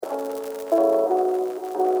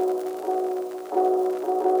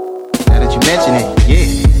mention it,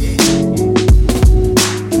 yeah.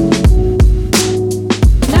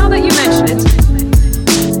 Now that you mention it.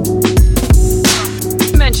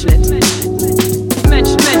 Mention it.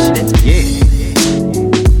 Mention it. Yeah.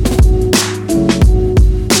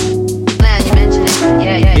 Now you mention it.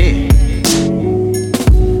 Yeah.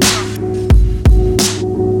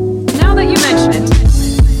 Now that you mention it.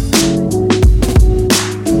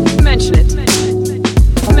 Mention it.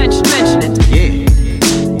 Mention it. Yeah.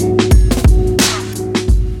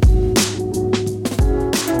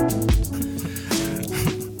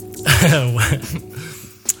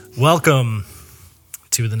 Welcome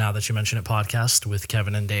to the Now That You Mention It podcast with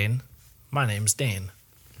Kevin and Dane. My name's Dane.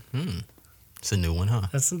 It's a new one, huh?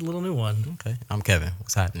 That's a little new one. Okay. I'm Kevin.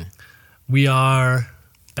 What's happening? We are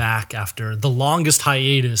back after the longest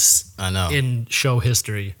hiatus I know. in show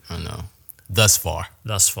history I know. Thus far.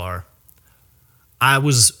 thus far. I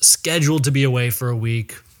was scheduled to be away for a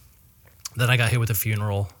week. Then I got hit with a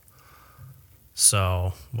funeral.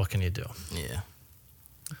 So what can you do? Yeah.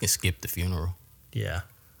 You can skip the funeral. Yeah.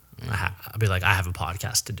 I'd be like, I have a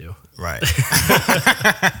podcast to do. Right.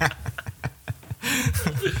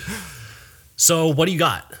 So what do you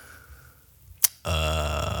got?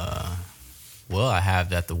 Well, I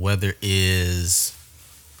have that the weather is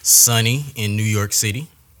sunny in New York City.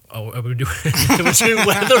 Oh, are we doing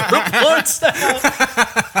weather reports now?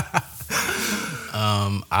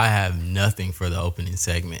 I have nothing for the opening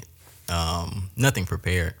segment. Nothing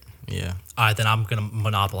prepared. Yeah. All right, then I'm going to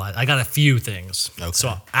monopolize. I got a few things. Okay.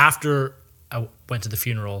 So after I went to the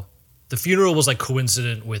funeral was like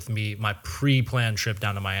coincident with my pre-planned trip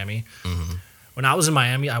down to Miami. Mm-hmm. When I was in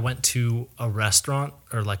Miami, I went to a restaurant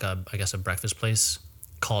or like a breakfast place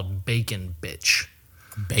called Bacon Bitch.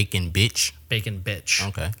 Bacon bitch. Bacon Bitch.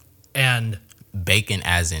 Okay. And Bacon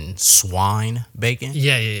as in swine bacon?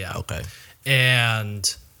 yeah. Okay.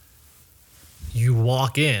 And you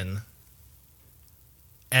walk in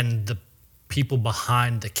and the people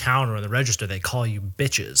behind the counter or the register, they call you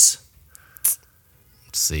bitches.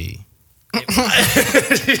 Let's see.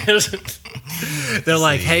 They're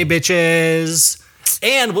like, hey, bitches.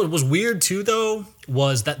 And what was weird too, though,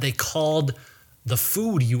 was that they called the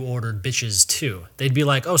food you ordered bitches too. They'd be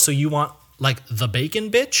like, oh, so you want like the bacon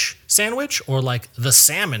bitch sandwich or like the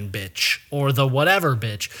salmon bitch or the whatever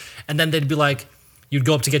bitch. And then they'd be like, you'd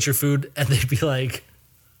go up to get your food and they'd be like,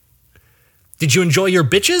 did you enjoy your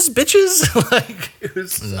bitches? Like, it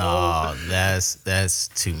was so, No, that's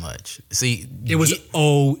too much. See, it was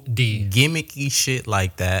OD. Gimmicky shit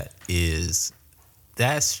like that's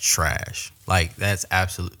trash. Like, that's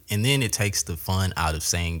absolute. And then it takes the fun out of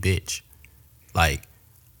saying bitch. Like,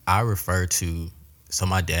 I so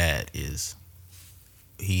my dad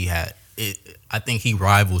I think he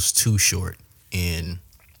rivals Too Short in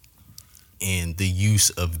the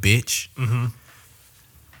use of bitch. Mm-hmm.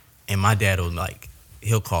 And my dad will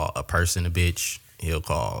he'll call a person a bitch. He'll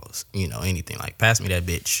call, anything like, pass me that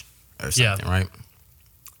bitch or something, right?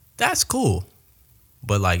 That's cool.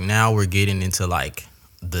 But now we're getting into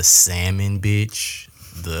the salmon bitch,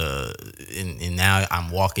 and now I'm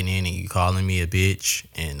walking in and you calling me a bitch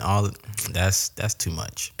and all that's too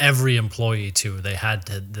much. Every employee too, they had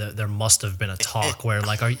to, there must have been a talk where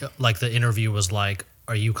the interview was like,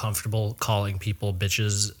 are you comfortable calling people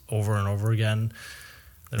bitches over and over again?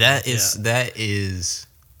 That is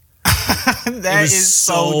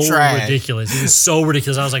so trash. Ridiculous. It was so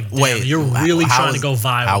ridiculous. I was like, damn, Wait, you're really trying to go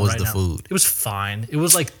viral. How was right the now. food? It was fine. It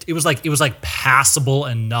was passable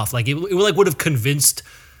enough. Like it would have convinced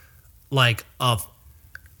an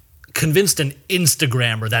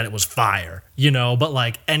Instagrammer that it was fire,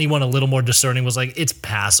 but anyone a little more discerning was like, it's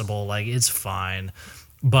passable, like it's fine.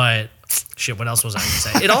 But shit, what else was I gonna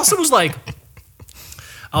say? It also was like,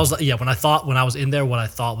 I was like, when I was in there, what I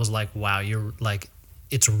thought was like, wow, you're like,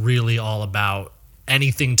 it's really all about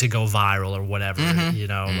anything to go viral or whatever,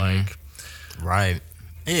 Right.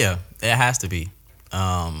 Yeah, it has to be.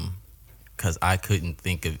 Because I couldn't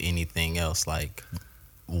think of anything else like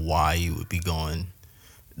why you would be going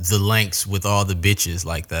the lengths with all the bitches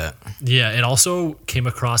like that. Yeah, it also came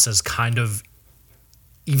across as kind of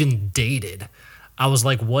even dated. I was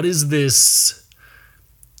like, what is this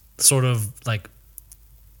sort of like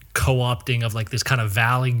co-opting of like this kind of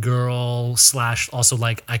Valley Girl / also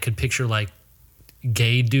like I could picture like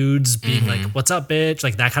gay dudes being like, what's up, bitch?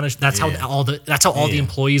 Like that kind of, that's how all the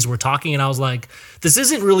employees were talking. And I was like, this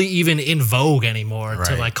isn't really even in vogue anymore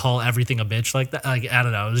to like call everything a bitch like that. Like, I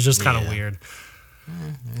don't know. It was just kind of weird.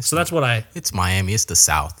 So that's what it's Miami. It's the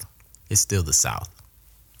South. It's still the South.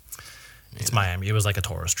 It's Miami. It was like a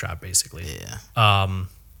tourist trap basically. Yeah.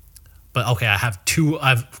 But okay, I have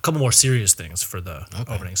a couple more serious things for the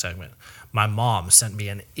opening segment. My mom sent me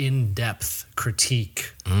an in-depth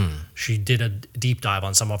critique. She did a deep dive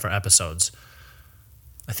on some of her episodes.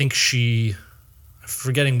 I think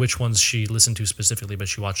forgetting which ones she listened to specifically, but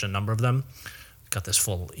she watched a number of them. Got this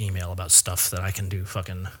full email about stuff that I can do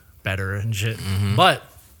fucking better and shit. But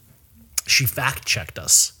she fact-checked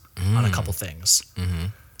us on a couple things.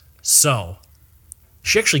 So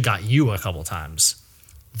she actually got you a couple times.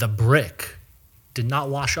 The brick did not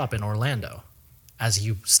wash up in Orlando, as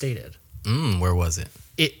you stated. Where was it?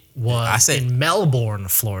 It was in Melbourne,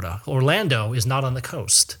 Florida. Orlando is not on the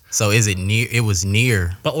coast. So is it near? It was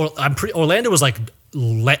near. But Orlando was like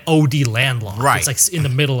OD landlocked. Right. It's like in the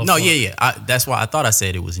middle of Florida. Yeah. That's why I thought I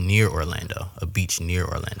said it was near Orlando, a beach near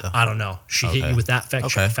Orlando. I don't know. She hit you with that fact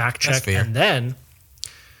check. That's fair. And then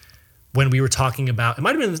when we were talking about, it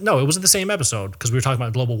might have been, no, it wasn't the same episode because we were talking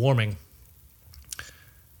about global warming.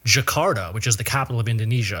 Jakarta, which is the capital of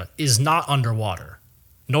Indonesia, is not underwater,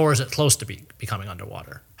 nor is it close to becoming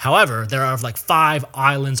underwater. However, there are like 5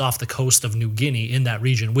 islands off the coast of New Guinea in that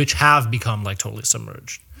region which have become like totally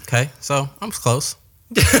submerged. Okay, so I'm close.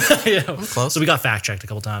 Yeah. I'm close. So we got fact checked a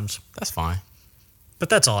couple times. That's fine. But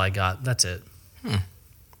that's all I got. That's it.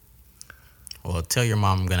 Well, tell your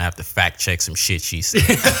mom I'm going to have to fact check some shit she said.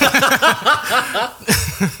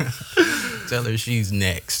 Tell her she's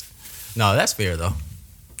next. No, that's fair, though.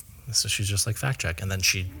 So she's just like, fact check. And then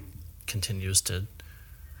she continues to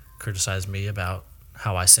criticize me about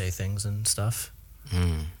how I say things and stuff.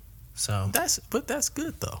 So that's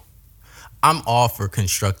good, though. I'm all for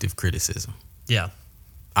constructive criticism. Yeah.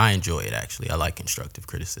 I enjoy it, actually. I like constructive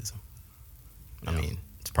criticism. I mean,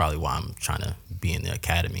 it's probably why I'm trying to be in the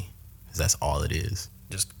academy, because that's all it is.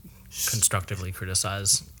 Just constructively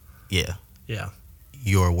criticize. Yeah. Yeah.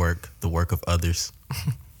 Your work, the work of others.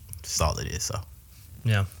 That's all it is, so.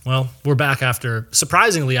 Yeah. Well, we're back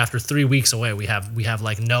surprisingly, after 3 weeks away, we have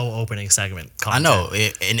like no opening segment content. I know.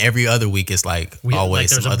 And every other week it's like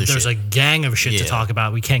always some other shit. There's a gang of shit to talk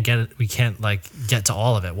about. We can't get to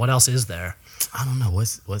all of it. What else is there? I don't know.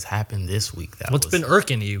 What's happened this week? What's been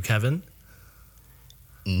irking you, Kevin?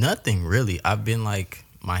 Nothing really. I've been like,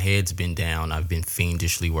 my head's been down. I've been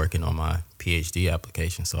fiendishly working on my PhD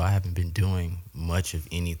application, so I haven't been doing much of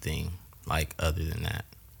anything like other than that.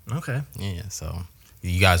 Okay. Yeah, so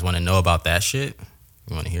you guys want to know about that shit?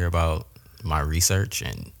 You want to hear about my research?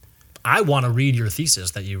 And I want to read your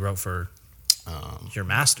thesis that you wrote for your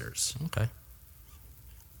master's. Okay.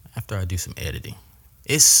 After I do some editing.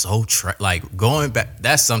 It's so like going back.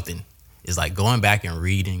 That's something. It's like going back and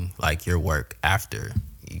reading like your work after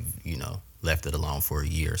you left it alone for a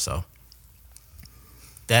year or so.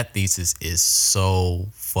 That thesis is so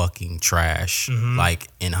fucking trash. Like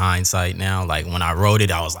in hindsight now, like when I wrote it,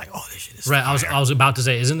 I was like, "Oh, this shit is right." fire. I was about to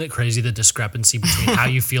say, isn't it crazy the discrepancy between how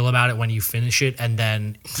you feel about it when you finish it, and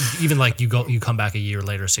then even like you come back a year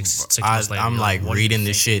later, six months later. I'm like reading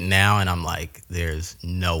this shit now, and I'm like, "There's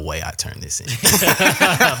no way I turn this in."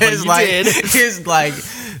 It's like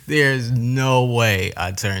there's no way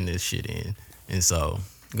I turn this shit in, and so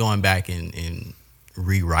going back and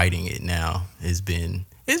rewriting it now has been.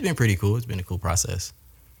 It's been pretty cool. It's been a cool process.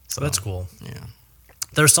 So that's cool. Yeah.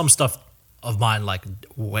 There's some stuff of mine like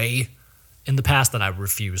way in the past that I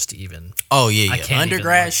refuse to even. Oh yeah.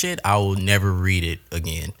 Undergrad even, shit, I will never read it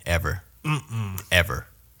again ever. Ever.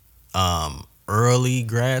 Early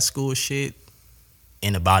grad school shit,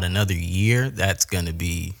 in about another year, that's gonna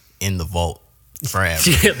be in the vault forever.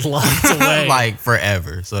 Get locked away. Like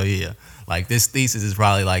forever. So yeah. Like this thesis is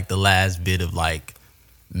probably like the last bit of like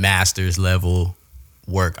master's level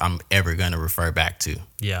work I'm ever gonna refer back to.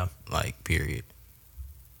 Yeah. Like, period.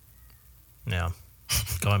 Yeah.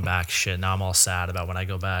 Going back, shit. Now I'm all sad about when I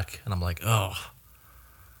go back, and I'm like, oh.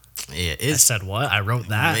 Yeah. I said what? I wrote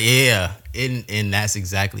that. Yeah. And that's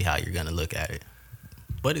exactly how you're gonna look at it.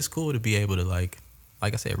 But it's cool to be able to like I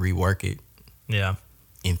said, rework it. Yeah.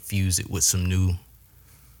 Infuse it with some new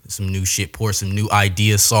shit. Pour some new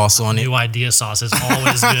idea sauce on it. New idea sauce is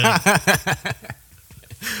always good.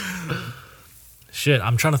 Shit,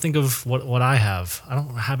 I'm trying to think of what I have. I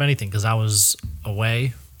don't have anything because I was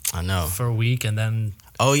away. I know. For a week, and then.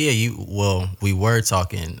 Oh yeah, we were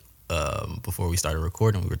talking before we started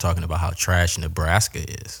recording. We were talking about how trash Nebraska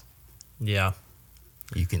is. Yeah.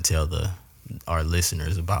 You can tell our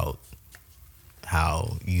listeners about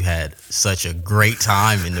how you had such a great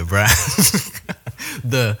time in Nebraska.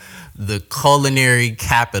 The culinary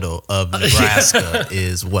capital of Nebraska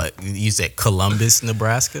is what? You said Columbus,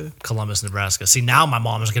 Nebraska? Columbus, Nebraska. See, now my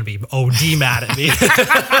mom is going to be OD mad at me.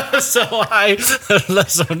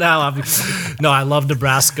 I love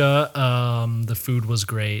Nebraska. The food was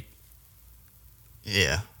great.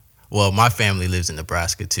 Yeah. Well, my family lives in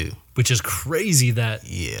Nebraska too. Which is crazy that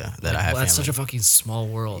Yeah, that I have that's family. such a fucking small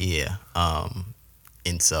world. Yeah.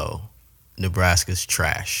 And so Nebraska's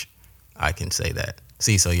trash. I can say that.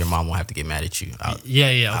 See, so your mom won't have to get mad at you.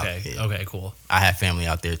 Yeah, I'll- okay. yeah. Okay, cool. I have family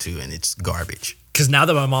out there too, and it's garbage. Because now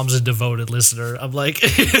that my mom's a devoted listener, I'm like,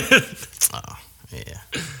 Oh, yeah.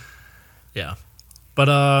 yeah. But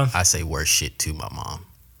I say worse shit to my mom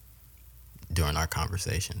during our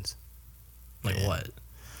conversations. like Yeah. what?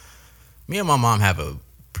 Me and my mom have a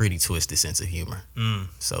pretty twisted sense of humor. Mm,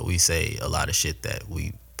 So we say a lot of shit that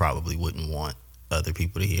we probably wouldn't want other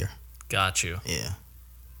people to hear. got you. Yeah.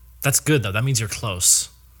 That's good though. That means you're close.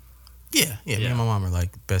 Yeah. Me Yeah. and my mom are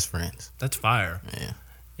like best friends. That's fire. Yeah.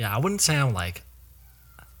 Yeah, I wouldn't say I'm like.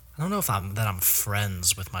 I don't know if I'm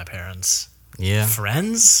friends with my parents. Yeah.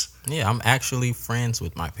 Friends? Yeah, I'm actually friends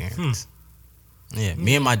with my parents. Yeah,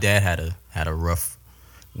 me and my dad had a rough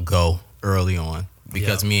go early on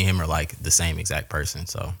because Yeah. me and him are like the same exact person.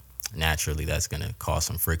 So naturally, that's gonna cause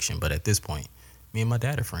some friction. But at this point, me and my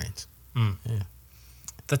dad are friends.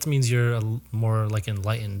 That means you're more like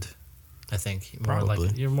enlightened. I think more Probably.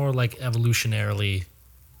 like you're more like evolutionarily.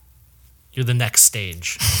 You're the next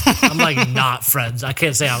stage. I'm like not friends. I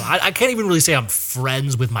can't say I can't even really say I'm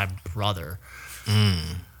friends with my brother.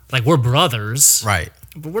 Like we're brothers, Right.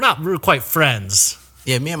 but we're quite friends.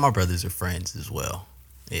 Yeah, me and my brothers are friends as well.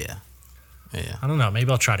 Yeah. Yeah. I don't know. Maybe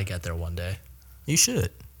I'll try to get there one day. You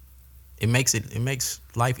should. It makes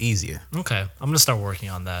life easier. Okay, I'm gonna start working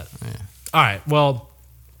on that. Yeah. All right. Well,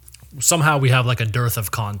 somehow we have like a dearth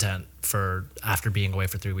of content for after being away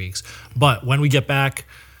for 3 weeks. But when we get back,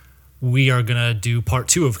 we are gonna do part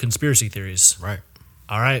 2 of conspiracy theories. Right.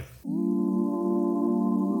 All right.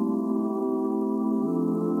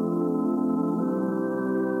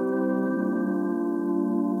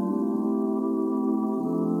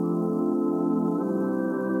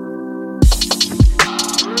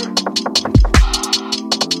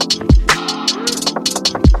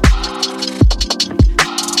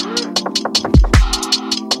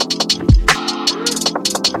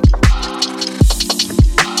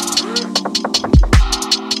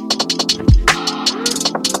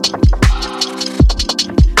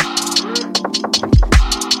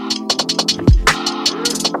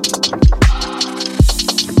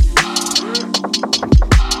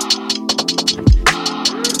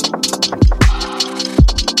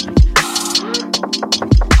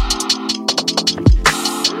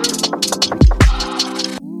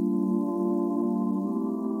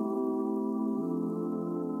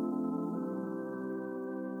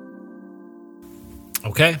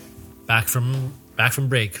 Okay. Back from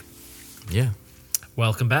break. Yeah.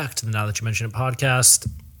 Welcome back to the Now That You Mention It podcast.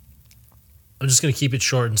 I'm just going to keep it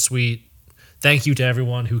short and sweet. Thank you to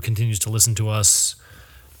everyone who continues to listen to us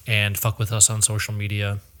and fuck with us on social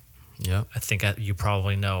media. Yep. I think you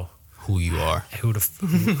probably know Who you are.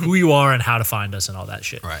 who you are and how to find us and all that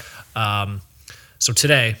shit. Right. So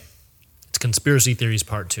today, it's Conspiracy Theories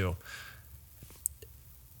Part 2.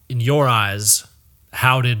 In your eyes,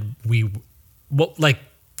 how did we,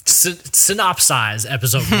 synopsize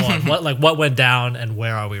episode 1? What went down and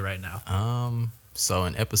where are we right now? So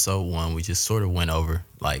in episode 1, we just sort of went over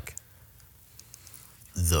like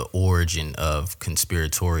the origin of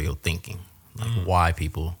conspiratorial thinking, like why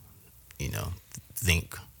people,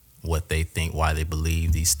 think what they think, why they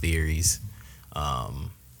believe these theories,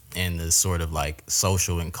 and the sort of like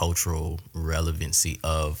social and cultural relevancy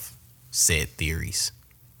of said theories.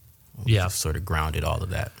 We Yeah. just sort of grounded all of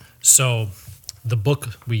that. So the book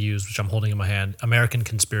we use, which I'm holding in my hand, American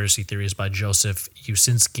Conspiracy Theories by Joseph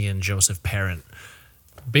Usinski and Joseph Parent.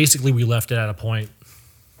 Basically, we left it at a point.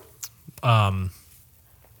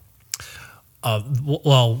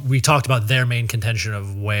 We talked about their main contention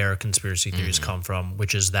of where conspiracy theories come from,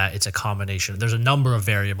 which is that it's a combination. There's a number of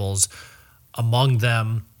variables. Among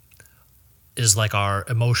them is like our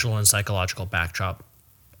emotional and psychological backdrop,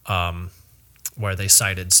 where they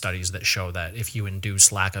cited studies that show that if you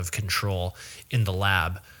induce lack of control in the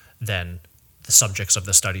lab, then the subjects of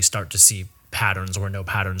the study start to see patterns where no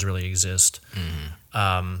patterns really exist.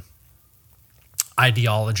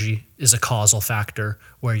 Ideology is a causal factor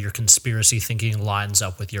where your conspiracy thinking lines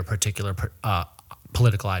up with your particular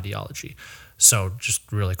political ideology. So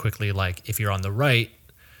just really quickly, like if you're on the right,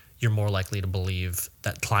 you're more likely to believe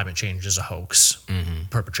that climate change is a hoax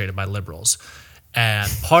perpetrated by liberals.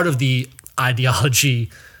 And part of the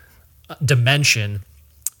ideology dimension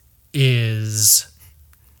is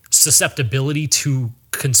susceptibility to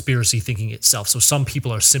conspiracy thinking itself. So some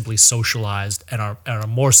people are simply socialized and are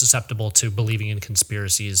more susceptible to believing in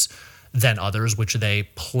conspiracies than others, which they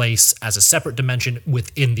place as a separate dimension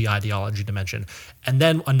within the ideology dimension. And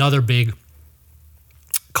then another big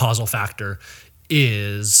causal factor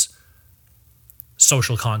is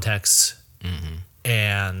social context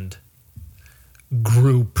and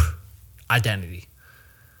group identity.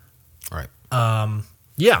 Right.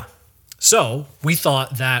 Yeah. So we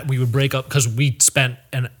thought that we would break up because we spent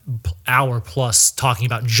an hour plus talking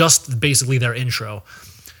about just basically their intro.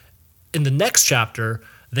 In the next chapter,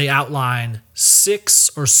 they outline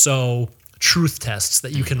 6 or so truth tests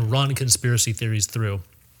that you can run conspiracy theories through.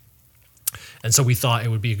 And so we thought it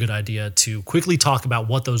would be a good idea to quickly talk about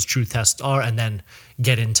what those truth tests are and then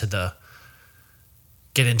get into the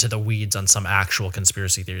weeds on some actual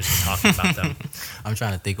conspiracy theories and talking about them. I'm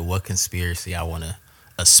trying to think of what conspiracy I want to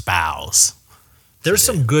espouse. There's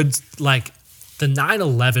some good, like the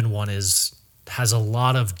 9/11 one has a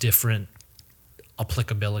lot of different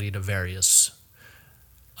applicability to various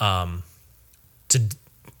to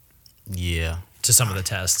some of the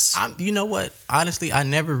tests. You know what? Honestly, I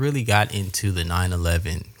never really got into the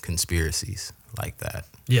 9/11 conspiracies like that.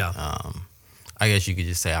 Yeah. I guess you could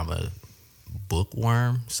just say I'm a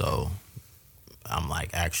bookworm, so I'm like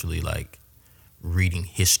actually like reading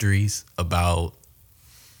histories about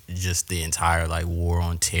just the entire like war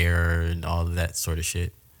on terror and all of that sort of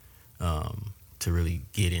shit, to really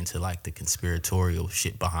get into like the conspiratorial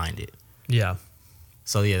shit behind it. Yeah.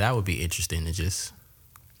 So yeah, that would be interesting to just,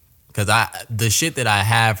 because the shit that I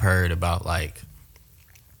have heard about, like,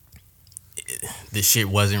 this shit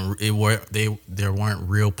there weren't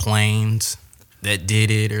real planes that did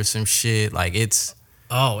it or some shit. Like, it's...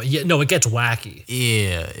 Oh, yeah, no, it gets wacky.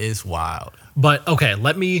 Yeah, it's wild. But, okay,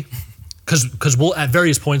 let me... Because we'll, at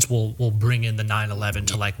various points, we'll bring in the 9/11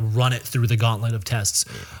 to, like, run it through the gauntlet of tests.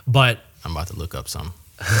 But... I'm about to look up some.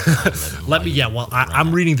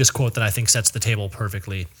 I'm reading this quote that I think sets the table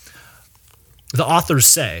perfectly. The authors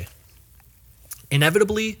say,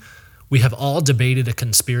 inevitably, we have all debated a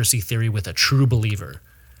conspiracy theory with a true believer.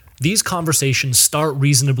 These conversations start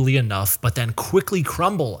reasonably enough, but then quickly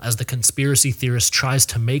crumble as the conspiracy theorist tries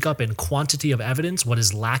to make up in quantity of evidence what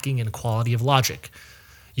is lacking in quality of logic.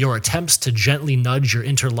 Your attempts to gently nudge your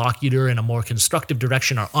interlocutor in a more constructive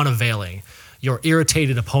direction are unavailing. Your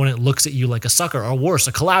irritated opponent looks at you like a sucker, or worse,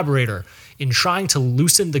 a collaborator. In trying to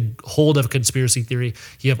loosen the hold of conspiracy theory,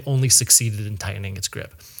 you have only succeeded in tightening its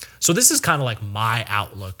grip. So this is kind of like my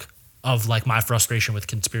outlook of like my frustration with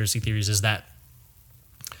conspiracy theories, is that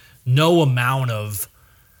no amount of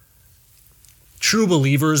true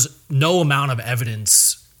believers, no amount of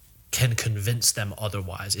evidence can convince them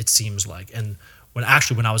otherwise, it seems like. And when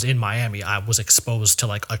I was in Miami, I was exposed to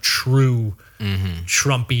like a true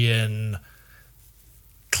Trumpian,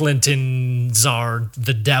 Clintons are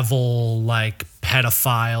the devil, like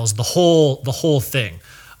pedophiles, the whole thing.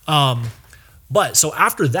 But so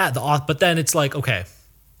after that, but then it's like, okay,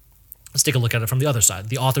 let's take a look at it from the other side.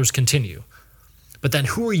 The authors continue. But then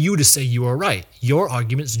who are you to say you are right? Your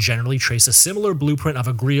arguments generally trace a similar blueprint of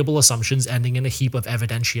agreeable assumptions ending in a heap of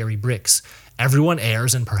evidentiary bricks. Everyone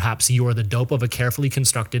errs, and perhaps you are the dope of a carefully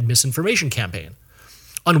constructed misinformation campaign.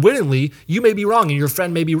 Unwittingly, you may be wrong and your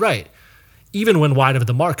friend may be right. Even when wide of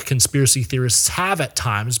the mark, conspiracy theorists have at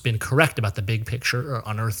times been correct about the big picture or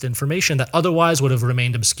unearthed information that otherwise would have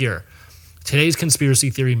remained obscure. Today's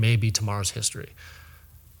conspiracy theory may be tomorrow's history.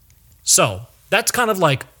 So that's kind of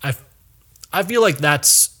like, I feel like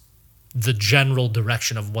that's the general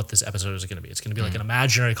direction of what this episode is going to be. It's going to be like an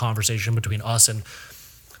imaginary conversation between us and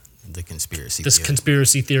the conspiracy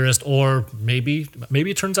conspiracy theorist, or maybe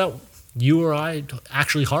it turns out you or I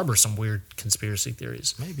actually harbor some weird conspiracy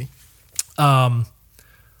theories. Maybe.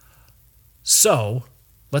 So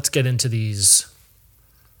let's get into these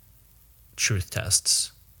truth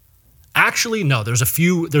tests. Actually, no, there's a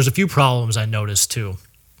few problems I noticed too.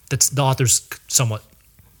 That's the authors somewhat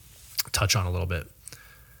touch on a little bit.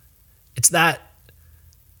 It's that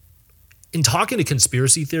in talking to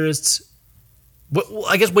conspiracy theorists,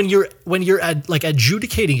 I guess when you're like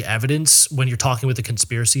adjudicating evidence, when you're talking with a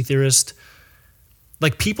conspiracy theorist,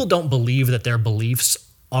 like people don't believe that their beliefs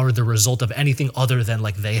are the result of anything other than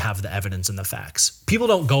like they have the evidence and the facts. People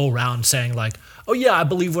don't go around saying like, oh yeah, I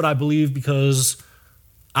believe what I believe because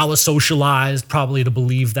I was socialized probably to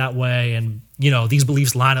believe that way, and you know, these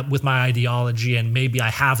beliefs line up with my ideology, and maybe I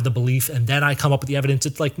have the belief and then I come up with the evidence.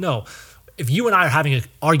 It's like, no, if you and I are having an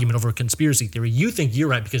argument over a conspiracy theory, you think you're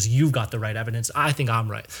right because you've got the right evidence. I think I'm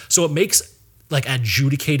right. So it makes like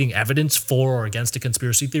adjudicating evidence for or against a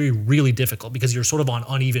conspiracy theory really difficult because you're sort of on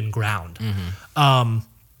uneven ground.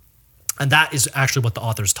 And that is actually what the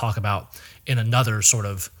authors talk about in another sort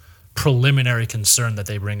of preliminary concern that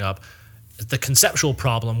they bring up. the conceptual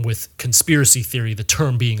problem with conspiracy theory, the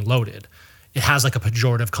term being loaded. It has like a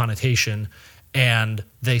pejorative connotation, and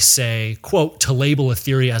they say, quote, to label a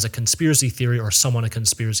theory as a conspiracy theory or someone a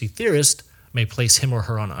conspiracy theorist may place him or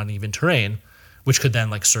her on uneven terrain, which could then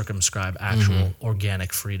like circumscribe actual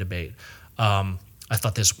organic free debate. I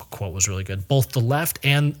thought this quote was really good. Both the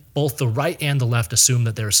right and the left assume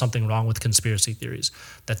that there is something wrong with conspiracy theories,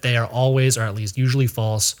 that they are always or at least usually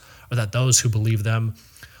false, or that those who believe them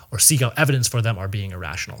or seek out evidence for them are being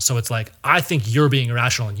irrational. So it's like, I think you're being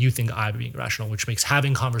irrational and you think I'm being irrational, which makes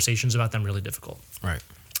having conversations about them really difficult. Right.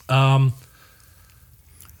 But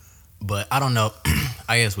I don't know.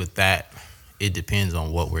 I guess with that, it depends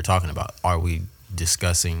on what we're talking about. Are we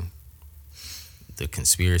discussing the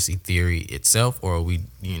conspiracy theory itself, or are we,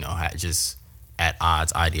 just at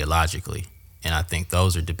odds ideologically? And I think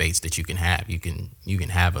those are debates that you can have. You can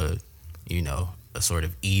have a sort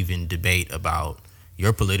of even debate about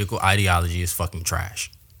your political ideology is fucking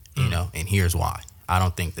trash, and here's why. I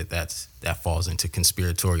don't think that falls into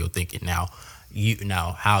conspiratorial thinking. Now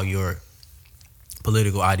how your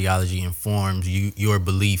political ideology informs your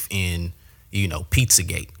belief in,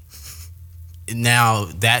 Pizzagate. Now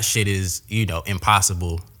that shit is,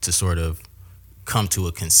 impossible to sort of come to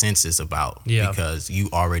a consensus about, because you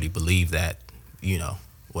already believe that,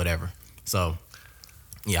 whatever. So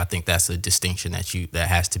yeah, I think that's a distinction that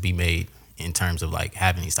has to be made in terms of like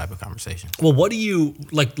having these type of conversations. Well, what do you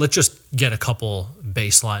like? Let's just get a couple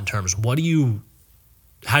baseline terms.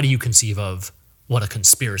 How do you conceive of what a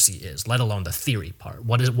conspiracy is, let alone the theory part?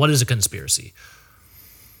 What is a conspiracy?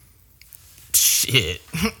 Shit.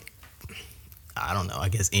 I don't know. I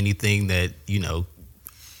guess anything that,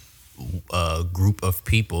 a group of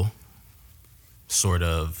people sort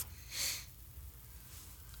of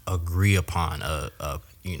agree upon a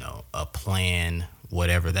plan,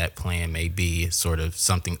 whatever that plan may be, sort of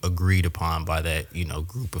something agreed upon by that,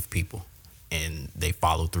 group of people, and they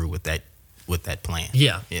follow through with that plan.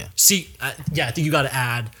 Yeah. Yeah. See, I think you got to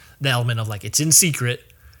add the element of like, it's in secret.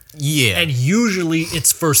 Yeah. And usually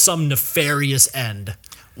it's for some nefarious end.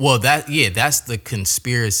 Well, that's the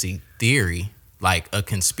conspiracy theory. Like a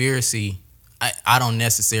conspiracy, I don't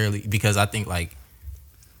necessarily, because I think like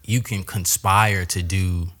you can conspire to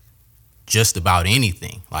do just about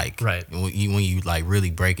anything. Like right. when you like really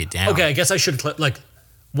break it down. Okay, I guess I should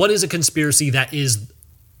what is a conspiracy that is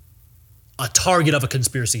a target of a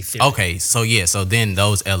conspiracy theory? Okay, so then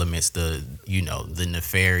those elements, the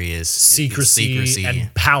nefarious secrecy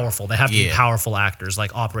and powerful. They have to be powerful actors,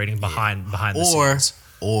 like operating behind the scenes.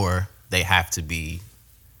 Or they have to be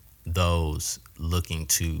those looking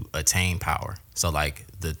to attain power. So like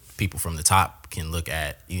the people from the top can look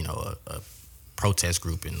at, a protest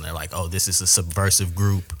group and they're like, oh, this is a subversive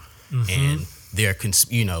group, and they're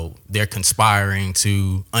conspiring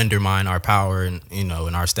to undermine our power and, and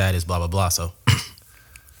our status, blah, blah, blah. So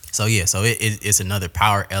it's another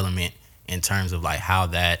power element in terms of like how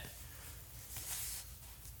the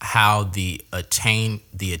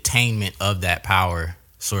attainment of that power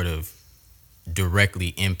sort of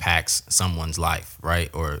directly impacts someone's life,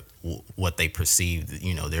 right? Or what they perceive,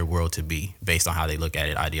 their world to be based on how they look at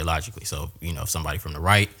it ideologically. So, if somebody from the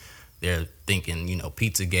right, they're thinking,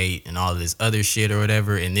 Pizzagate and all this other shit or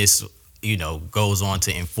whatever, and this, goes on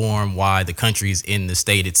to inform why the country's in the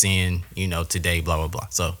state it's in, today, blah, blah, blah.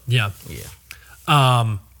 So, yeah.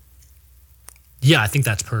 I think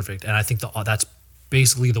that's perfect. And I think that's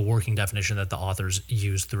basically the working definition that the authors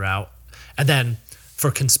use throughout. And then for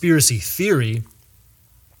conspiracy theory,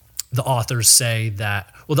 the authors say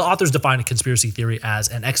that, the authors define a conspiracy theory as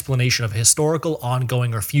an explanation of historical,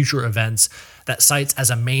 ongoing, or future events that cites as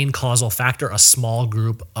a main causal factor a small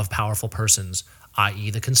group of powerful persons, i.e.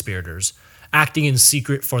 the conspirators, acting in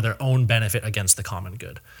secret for their own benefit against the common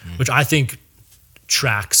good, which I think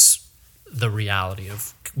tracks the reality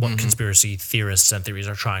of what conspiracy theorists and theories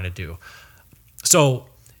are trying to do. So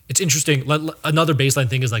it's interesting. Another baseline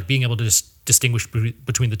thing is like being able to distinguish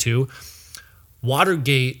between the two.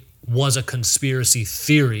 Watergate was a conspiracy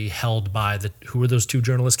theory held by who were those two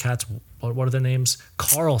journalist cats? What are their names?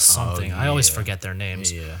 Carl something. I always forget their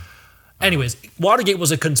names. Yeah. Anyways, Watergate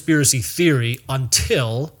was a conspiracy theory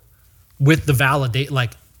until, with the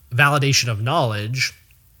validation of knowledge,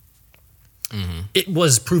 it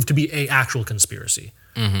was proved to be a actual conspiracy.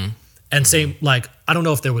 And same, I don't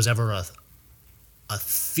know if there was ever a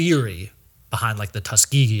theory behind like the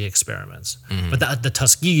Tuskegee experiments, but the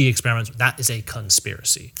Tuskegee experiments, that is a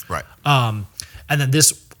conspiracy. Right. And then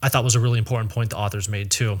this, I thought, was a really important point the authors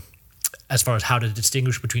made too, as far as how to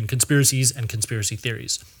distinguish between conspiracies and conspiracy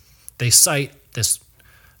theories. They cite this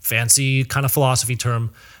fancy kind of philosophy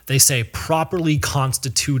term. They say properly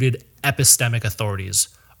constituted epistemic authorities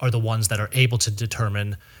are the ones that are able to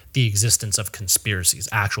determine the existence of conspiracies,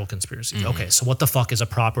 actual conspiracies. Okay, so what the fuck is a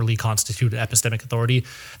properly constituted epistemic authority?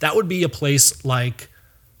 That would be a place like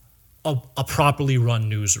a properly run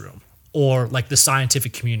newsroom, or like the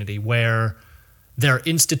scientific community, where there are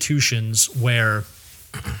institutions where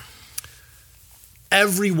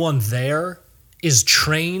everyone there is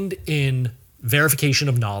trained in verification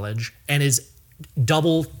of knowledge and is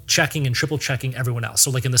double checking and triple checking everyone else.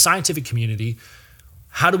 So like in the scientific community,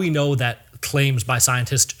 how do we know that claims by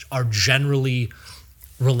scientists are generally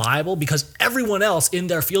reliable? Because everyone else in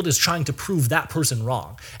their field is trying to prove that person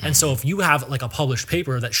wrong. And so if you have like a published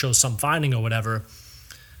paper that shows some finding or whatever,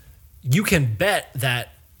 you can bet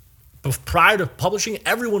that prior to publishing,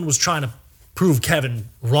 everyone was trying to prove Kevin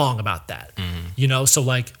wrong about that. You know, so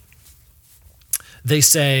like they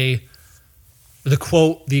say,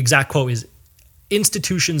 the exact quote is,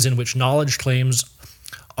 institutions in which knowledge claims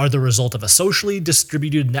are the result of a socially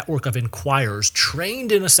distributed network of inquirers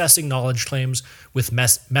trained in assessing knowledge claims with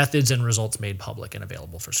methods and results made public and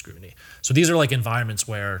available for scrutiny. So these are like environments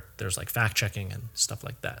where there's like fact checking and stuff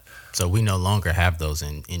like that. So we no longer have those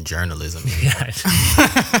in journalism. Yeah.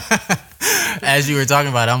 As you were talking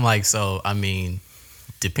about, I'm like, so, I mean,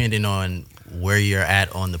 depending on where you're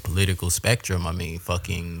at on the political spectrum, I mean,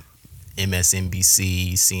 fucking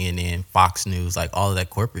MSNBC, CNN, Fox News, like all of that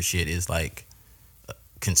corporate shit is like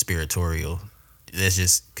conspiratorial. There's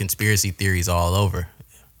just conspiracy theories all over,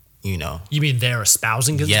 you know. You mean they're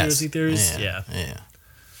espousing conspiracy theories? Yeah.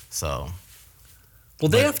 So, well,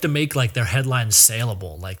 they have to make like their headlines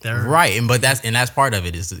saleable, like they're right, but that's part of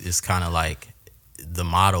it. Is kind of like the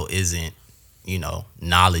model isn't, you know,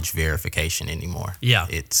 knowledge verification anymore. Yeah,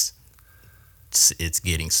 it's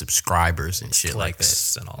getting subscribers and shit like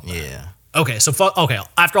that and all that. Yeah. Okay, so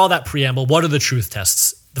after all that preamble, what are the truth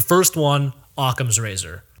tests? The first one, Occam's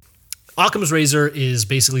razor. Occam's razor is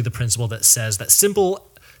basically the principle that says that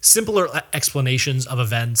simpler explanations of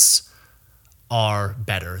events are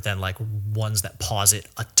better than like ones that posit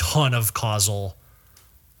a ton of causal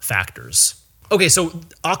factors. Okay, so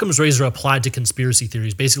Occam's razor applied to conspiracy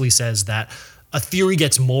theories basically says that a theory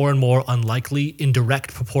gets more and more unlikely in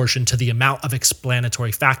direct proportion to the amount of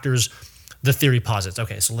explanatory factors the theory posits.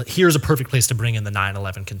 Okay, so here's a perfect place to bring in the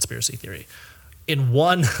 9/11 conspiracy theory. In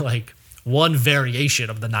one variation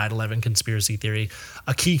of the 9/11 conspiracy theory,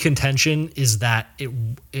 a key contention is that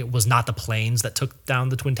it was not the planes that took down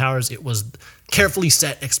the Twin Towers. It was carefully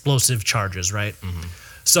set explosive charges, right? Mm-hmm.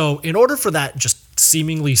 So in order for that just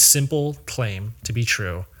seemingly simple claim to be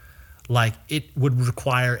true, like it would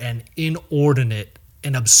require an inordinate,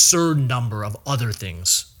 an absurd number of other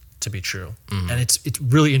things to be true. Mm-hmm. And it's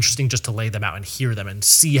really interesting just to lay them out and hear them and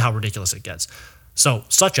see how ridiculous it gets. So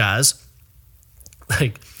such as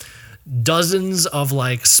like dozens of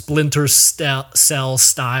like Splinter Cell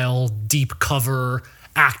style deep cover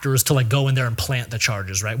actors to like go in there and plant the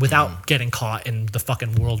charges, right? Without getting caught in the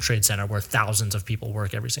fucking World Trade Center where thousands of people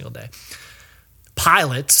work every single day.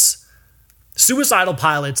 Suicidal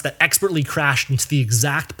pilots that expertly crashed into the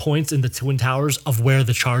exact points in the Twin Towers of where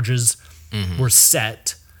the charges were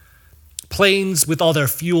set. Planes with all their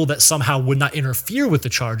fuel that somehow would not interfere with the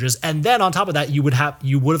charges. And then on top of that, you would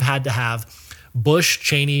have had to have Bush,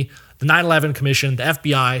 Cheney, the 9/11 Commission, the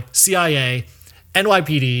FBI, CIA,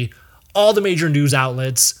 NYPD, all the major news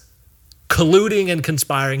outlets colluding and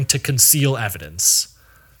conspiring to conceal evidence.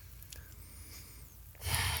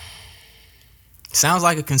 Sounds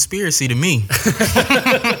like a conspiracy to me.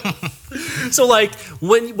 So like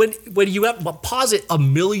when you have posit a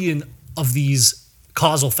million of these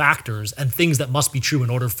causal factors and things that must be true in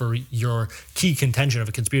order for your key contention of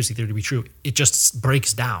a conspiracy theory to be true, it just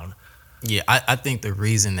breaks down. Yeah, I think the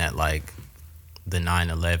reason that like the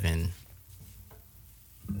 9/11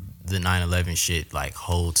 shit like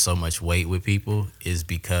holds so much weight with people is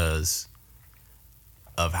because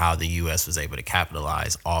of how the U.S. was able to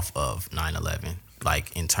capitalize off of 9/11.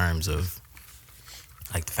 Like in terms of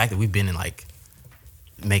like the fact that we've been in like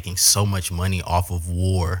making so much money off of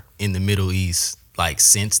war in the Middle East like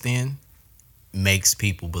since then makes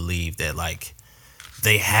people believe that like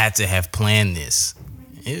they had to have planned this.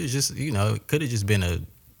 It was just, you know, it could have just been a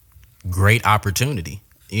great opportunity.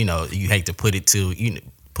 You know, you hate to put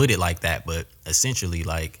it like that, but essentially,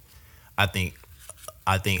 like, I think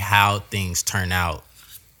how things turn out,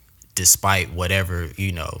 despite whatever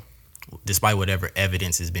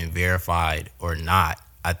evidence has been verified or not,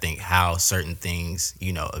 I think how certain things,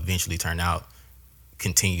 you know, eventually turn out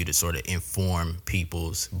continue to sort of inform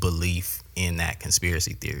people's belief in that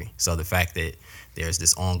conspiracy theory. So the fact that there's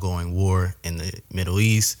this ongoing war in the Middle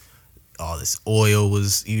East, all this oil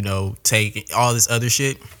was, you know, taken, all this other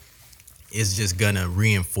shit, it's just gonna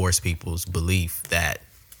reinforce people's belief that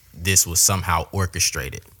this was somehow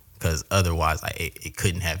orchestrated, because otherwise it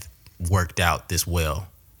couldn't have worked out this well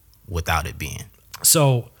without it being.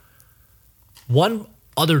 So one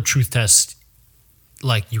other truth test,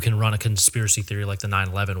 like you can run a conspiracy theory like the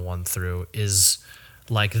 9/11 one through, is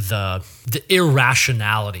like the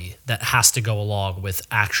irrationality that has to go along with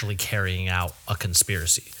actually carrying out a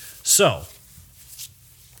conspiracy. So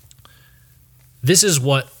this is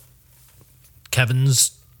what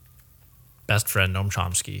Kevin's best friend, Noam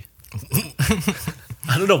Chomsky,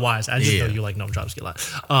 I don't know why, I just know you like Noam Chomsky a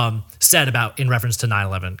lot, said about, in reference to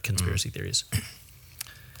 9/11 conspiracy theories.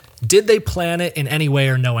 Did they plan it in any way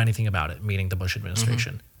or know anything about it, meaning the Bush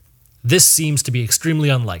administration? This seems to be extremely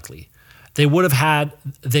unlikely. They would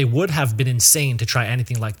have been insane to try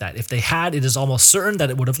anything like that. If they had, it is almost certain that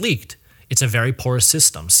it would have leaked. It's a very porous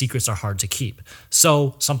system. Secrets are hard to keep.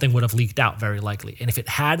 So something would have leaked out, very likely. And if it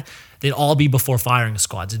had, they'd all be before firing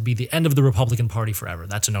squads. It'd be the end of the Republican Party forever.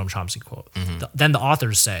 That's a Noam Chomsky quote. Then the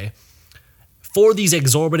authors say, for these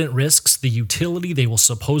exorbitant risks, the utility they will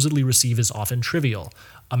supposedly receive is often trivial.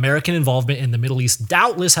 American involvement in the Middle East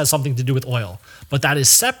doubtless has something to do with oil, but that is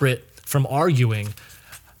separate from arguing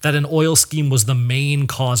that an oil scheme was the main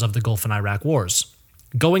cause of the Gulf and Iraq wars.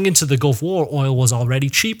 Going into the Gulf War, oil was already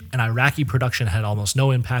cheap, and Iraqi production had almost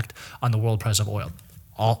no impact on the world price of oil.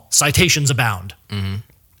 All citations abound.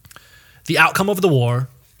 The outcome of the war,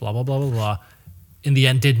 blah, blah, blah, blah, blah, in the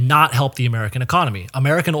end did not help the American economy.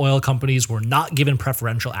 American oil companies were not given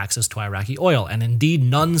preferential access to Iraqi oil, and indeed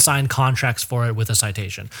none signed contracts for it with a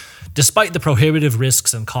citation. Despite the prohibitive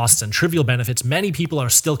risks and costs and trivial benefits, many people are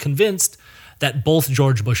still convinced that both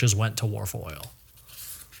George Bushes went to war for oil.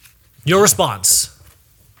 Your response?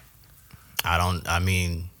 I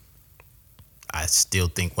still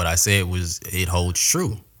think what I said it holds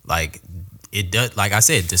true. Like it does, like I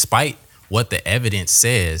said, despite what the evidence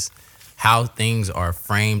says, how things are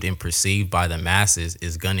framed and perceived by the masses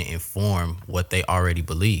is going to inform what they already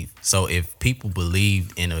believe. So if people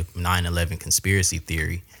believed in a 9/11 conspiracy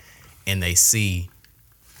theory and they see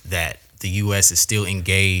that the U.S. is still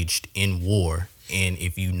engaged in war, and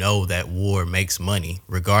if you know that war makes money,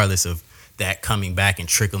 regardless of that coming back and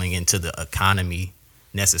trickling into the economy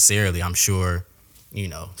necessarily, I'm sure,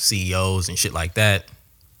 CEOs and shit like that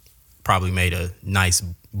probably made a nice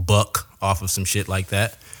buck off of some shit like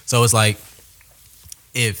that. So it's like,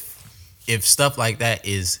 if stuff like that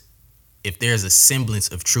if there's a semblance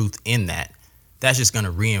of truth in that, that's just going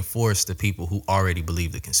to reinforce the people who already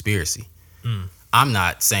believe the conspiracy. I'm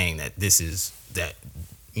not saying that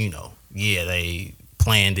they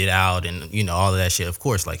planned it out and, all of that shit. Of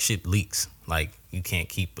course, like, shit leaks. Like, you can't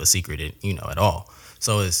keep a secret, at all.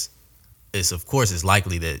 So it's of course it's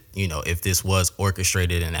likely that, if this was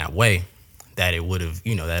orchestrated in that way, that it would have,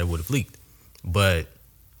 leaked. But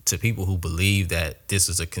to people who believe that this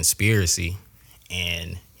is a conspiracy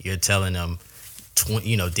and you're telling them,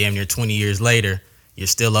 damn near 20 years later, you're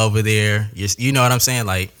still over there, you know what I'm saying?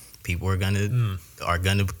 Like, people are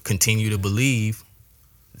gonna continue to believe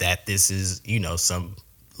that this is, some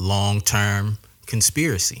long-term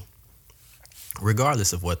conspiracy,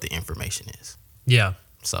 regardless of what the information is. Yeah.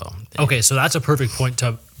 So okay, so that's a perfect point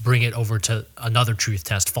to bring it over to another truth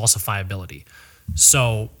test, falsifiability.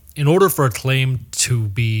 So in order for a claim to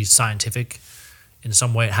be scientific in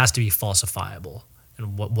some way, it has to be falsifiable.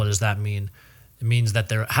 And what does that mean? It means that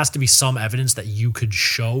there has to be some evidence that you could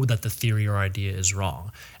show that the theory or idea is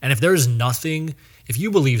wrong. And if there's nothing, if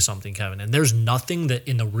you believe something, Kevin, and there's nothing that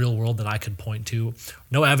in the real world that I could point to,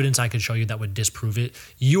 no evidence I could show you that would disprove it,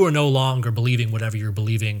 you are no longer believing whatever you're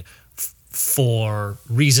believing for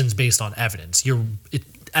reasons based on evidence.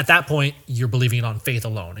 At that point, you're believing it on faith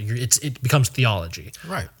alone. It becomes theology.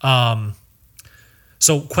 Right.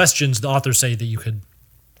 So questions, the authors say that you could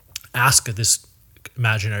ask this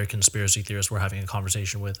imaginary conspiracy theorist we're having a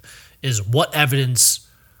conversation with is, what evidence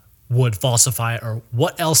would falsify, or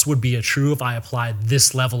what else would be true if I applied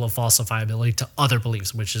this level of falsifiability to other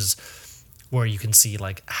beliefs, which is where you can see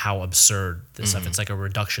like how absurd this stuff. It's like a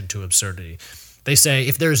reduction to absurdity. They say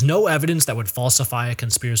if there's no evidence that would falsify a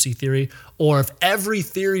conspiracy theory, or if every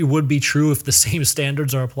theory would be true if the same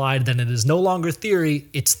standards are applied, then it is no longer theory,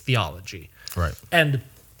 it's theology. Right. And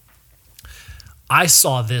I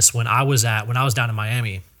saw this when I was down in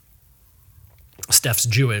Miami. Steph's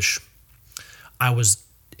Jewish. I was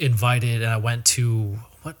invited and I went to,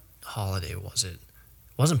 what holiday was it?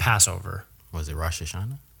 It wasn't Passover. Was it Rosh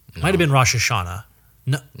Hashanah? No. Might have been Rosh Hashanah.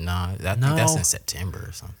 No, I think that's in September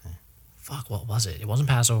or something. Fuck, what was it? It wasn't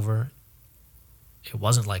Passover. It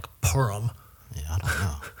wasn't like Purim. Yeah, I don't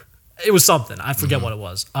know. It was something. I forget what it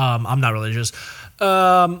was. I'm not religious.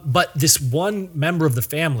 But this one member of the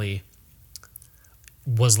family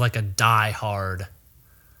was like a diehard,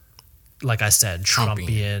 like I said,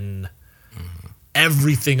 Trumpian.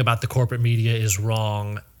 Everything about the corporate media is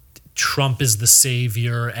wrong. Trump is the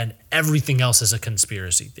savior, and everything else is a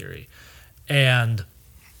conspiracy theory. And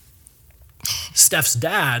Steph's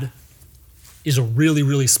dad is a really,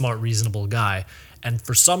 really smart, reasonable guy. And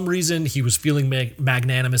for some reason, he was feeling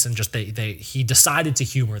magnanimous, and just he decided to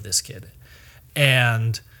humor this kid.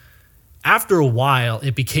 And after a while,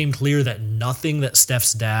 it became clear that nothing that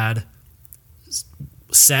Steph's dad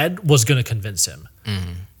said was going to convince him.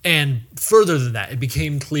 And further than that, it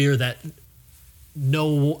became clear that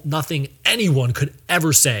nothing anyone could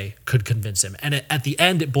ever say could convince him. And at the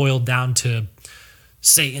end, it boiled down to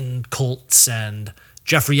Satan cults and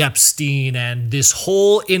Jeffrey Epstein and this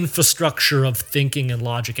whole infrastructure of thinking and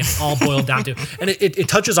logic, and it all boiled down to, and it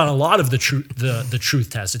touches on a lot of the truth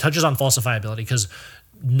test. It touches on falsifiability because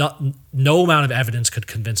no amount of evidence could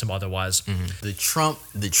convince him otherwise. The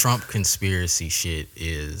Trump conspiracy shit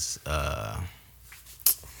is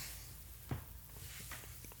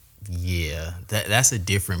that's a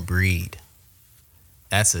different breed.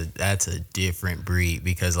 That's a different breed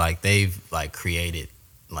because like they've like created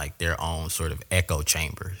like their own sort of echo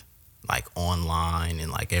chamber, like online and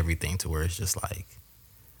like everything, to where it's just like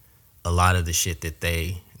a lot of the shit that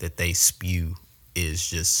they spew is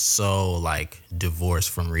just so like divorced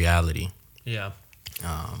from reality. Yeah.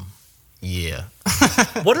 Yeah.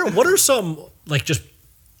 What are some, like, just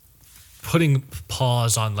putting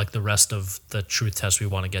pause on like the rest of the truth test we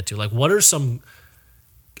want to get to, like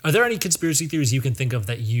are there any conspiracy theories you can think of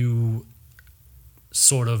that you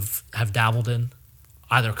sort of have dabbled in,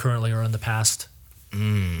 either currently or in the past?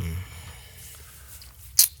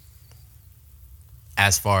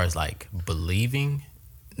 As far as like believing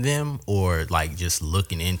them or like just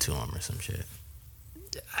looking into them or some shit?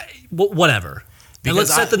 Whatever. And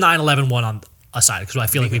let's set the 9/11 one on aside because I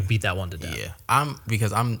feel like we beat that one to death. Yeah, I'm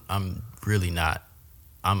really not.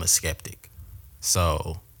 I'm a skeptic,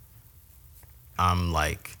 so I'm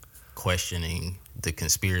like questioning the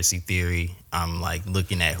conspiracy theory. I'm like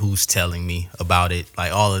looking at who's telling me about it,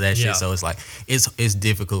 like all of that shit. So it's like it's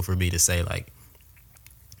difficult for me to say like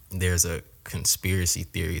there's a conspiracy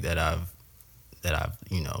theory that I've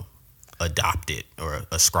adopted or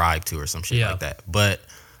ascribed to or some shit like that. But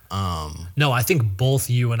no, I think both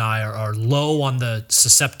you and I are low on the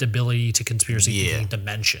susceptibility to conspiracy thinking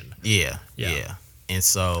dimension. Yeah. And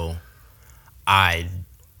so I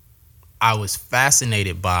was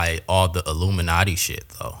fascinated by all the Illuminati shit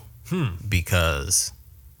though, because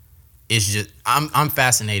it's just I'm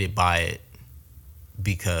fascinated by it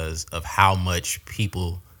because of how much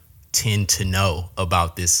people tend to know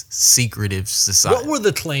about this secretive society. What were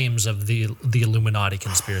the claims of the Illuminati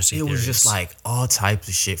conspiracy theories? It was just like all types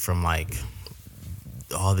of shit, from like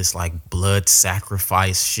all this like blood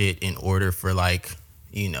sacrifice shit in order for like,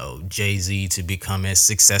 you know, Jay-Z to become as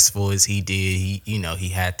successful as he did. He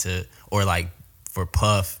had to, or like for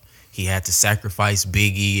Puff, he had to sacrifice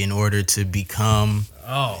Biggie in order to become,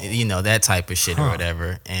 that type of shit or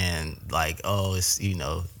whatever. And like, it's,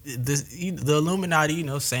 the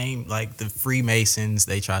Illuminati, same like the Freemasons,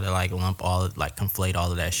 they try to like conflate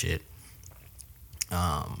all of that shit.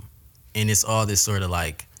 And it's all this sort of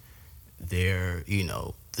like their,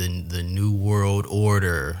 the New World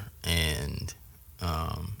Order. And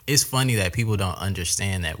it's funny that people don't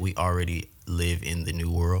understand that we already live in the New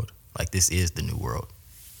World. Like, this is the New World.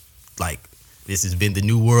 Like, this has been the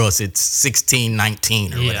New World since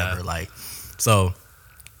 1619 or whatever. Like, so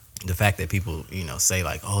the fact that people, say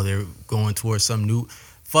like, they're going towards some new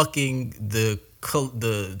fucking the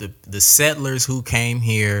settlers who came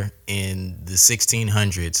here in the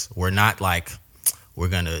 1600s were not like, we're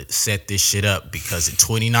gonna set this shit up because in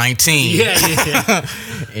 2019,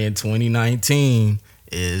 in 2019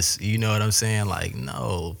 is, you know what I'm saying? Like,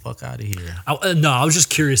 no, fuck out of here. I was just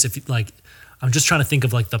curious if like, I'm just trying to think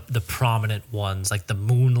of like the prominent ones, like the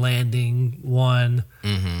moon landing one.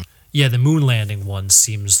 Mm-hmm. Yeah, the moon landing one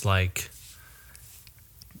seems like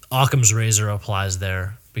Occam's razor applies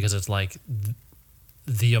there because it's like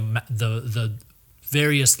the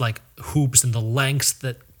various like hoops and the lengths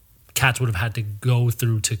that cats would have had to go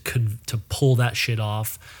through to pull that shit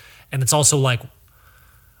off, and it's also like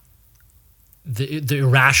the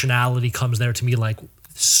irrationality comes there to me, like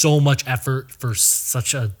so much effort for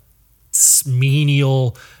such a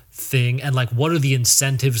menial thing, and like what are the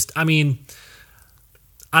incentives? I mean,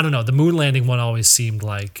 I don't know. The moon landing one always seemed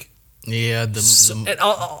like I just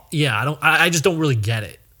don't really get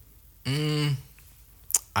it.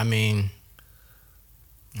 I mean,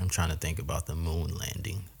 I'm trying to think about the moon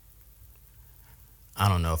landing. I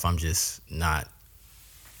don't know if I'm just not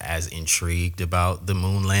as intrigued about the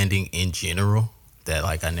moon landing in general that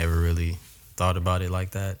like I never really thought about it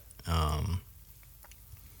like that.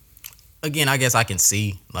 Again, I guess I can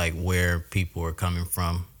see like where people are coming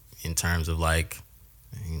from in terms of like,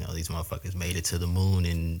 you know, these motherfuckers made it to the moon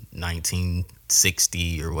in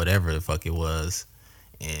 1960 or whatever the fuck it was,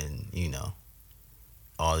 and you know,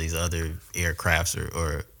 all these other aircrafts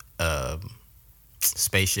or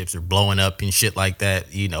spaceships are blowing up and shit like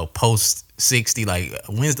that. You know, post 60, like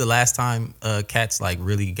when's the last time cats like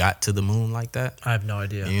really got to the moon like that? I have no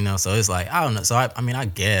idea. You know, so it's like I don't know. So I mean, I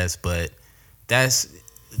guess, but that's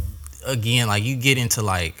again like you get into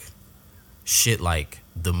like shit like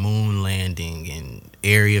the moon landing and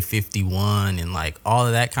Area 51 and like all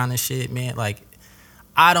of that kind of shit, man. Like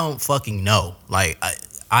I don't fucking know. Like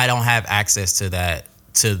I don't have access to that,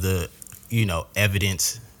 to the, you know,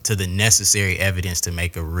 evidence, to the necessary evidence to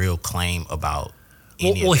make a real claim about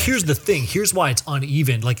any well of that here's shit. the thing. Here's why it's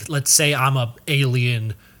uneven. Like, let's say I'm a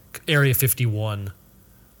alien Area 51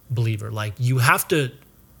 believer. Like, you have to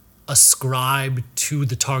ascribe to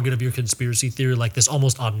the target of your conspiracy theory like this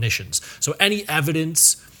almost omniscience. So any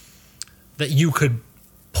evidence that you could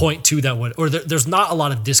point to that would, or there's not a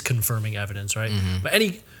lot of disconfirming evidence, right? But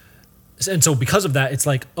and so because of that, it's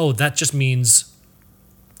like, oh, that just means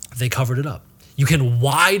they covered it up. You can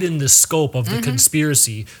widen the scope of the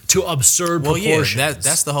conspiracy to absurd proportions. Yeah,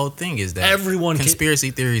 that's the whole thing, is that Everyone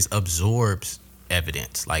conspiracy theories absorbs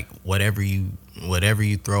evidence. Like whatever you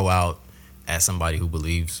throw out as somebody who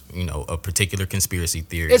believes, you know, a particular conspiracy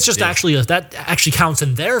theory, it's just that actually counts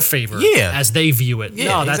in their favor, as they view it. Yeah,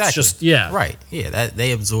 no, that's exactly. just right. Yeah, that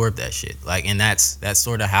they absorb that shit. Like, and that's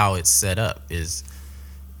sort of how it's set up. Is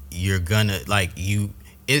you're gonna like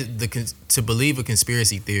to believe a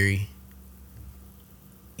conspiracy theory,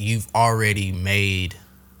 you've already made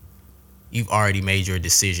your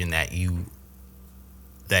decision that you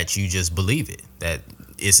just believe it. That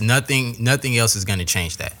it's nothing else is going to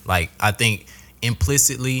change that. Like, I think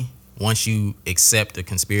implicitly, once you accept a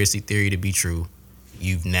conspiracy theory to be true,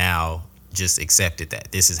 you've now just accepted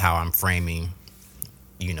that this is how I'm framing,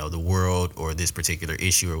 you know, the world or this particular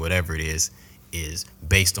issue or whatever it is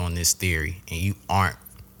based on this theory, and you aren't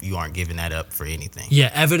giving that up for anything.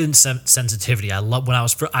 Yeah, evidence sensitivity. I love when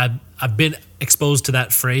I've been exposed to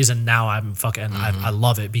that phrase, and now I'm fucking I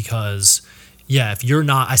love it because if you're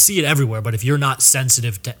not, I see it everywhere, but if you're not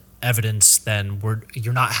sensitive to evidence, then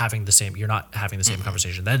you're not having the same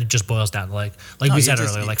conversation. Then it just boils down to like we said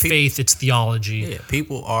earlier, like faith, it's theology. Yeah,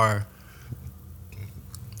 people are,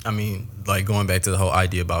 I mean, like going back to the whole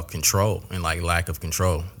idea about control and like lack of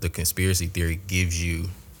control, the conspiracy theory gives you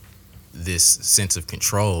this sense of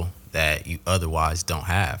control that you otherwise don't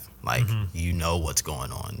have. Like, you know what's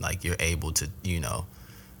going on. Like, you're able to, you know,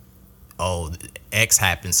 oh, X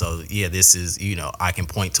happened, so yeah, this is, you know, I can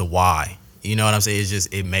point to Y. You know what I'm saying? It's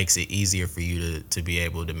just, it makes it easier for you to be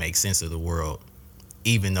able to make sense of the world,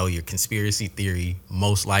 even though your conspiracy theory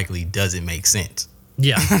most likely doesn't make sense.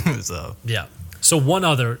 Yeah. So So one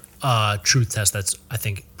other truth test that's, I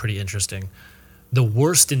think, pretty interesting, the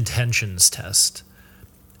worst intentions test.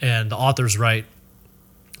 And the authors write,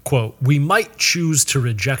 quote, "We might choose to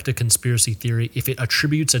reject a conspiracy theory if it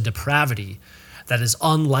attributes a depravity that is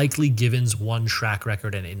unlikely given one's track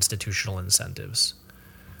record and institutional incentives."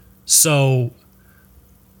 So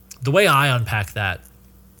the way I unpack that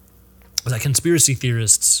is that conspiracy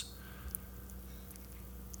theorists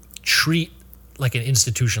treat like an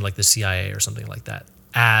institution like the CIA or something like that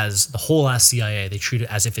as the whole ass CIA. They treat it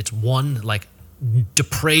as if it's one like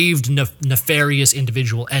depraved, nefarious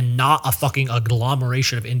individual and not a fucking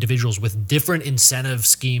agglomeration of individuals with different incentive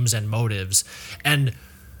schemes and motives. And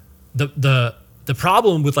the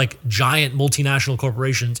problem with like giant multinational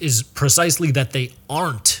corporations is precisely that they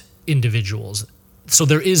aren't individuals. So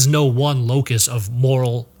there is no one locus of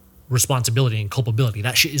moral responsibility and culpability.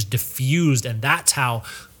 That shit is diffused, and that's how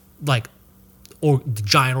like the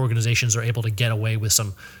giant organizations are able to get away with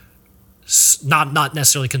some not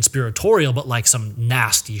necessarily conspiratorial, but like some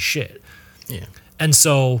nasty shit. yeah, And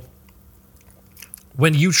so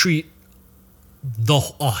when you treat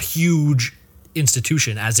a huge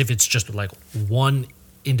institution as if it's just like one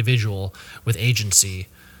individual with agency,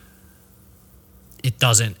 it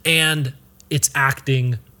doesn't. And it's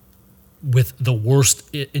acting with the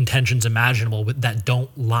worst intentions imaginable that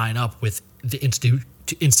don't line up with the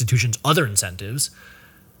institution's other incentives,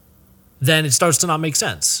 then it starts to not make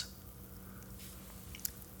sense.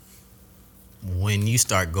 when you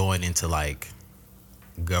start going into like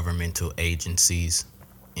governmental agencies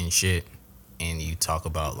and shit, and you talk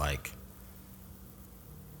about like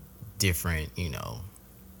different,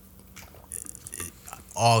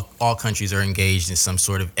 all countries are engaged in some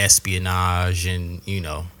sort of espionage and,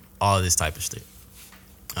 all of this type of shit.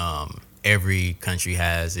 Every country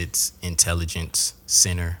has its intelligence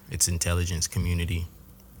center, its intelligence community.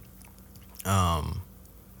 I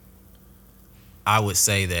would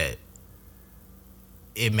say that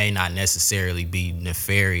it may not necessarily be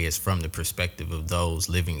nefarious from the perspective of those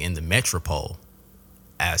living in the metropole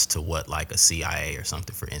as to what like a CIA or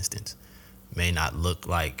something, for instance, may not look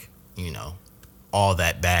like, all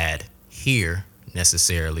that bad here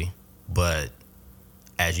necessarily. But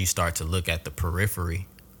as you start to look at the periphery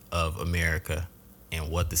of America and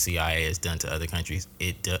what the CIA has done to other countries,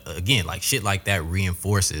 it again, like shit like that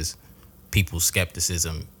reinforces people's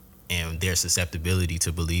skepticism and their susceptibility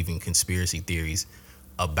to believing conspiracy theories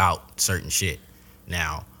about certain shit.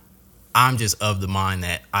 Now, I'm just of the mind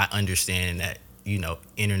that I understand that,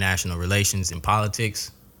 international relations and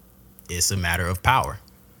politics, it's a matter of power.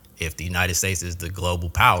 If the United States is the global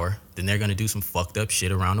power, then they're going to do some fucked up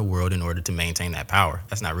shit around the world in order to maintain that power.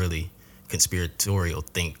 That's not really conspiratorial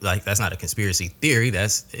like that's not a conspiracy theory.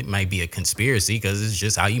 It might be a conspiracy because it's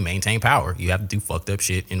just how you maintain power. You have to do fucked up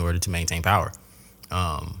shit in order to maintain power.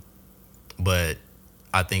 But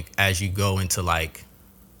I think as you go into like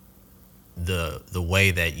the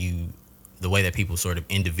way that people sort of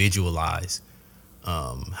individualize,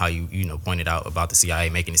 how you pointed out about the CIA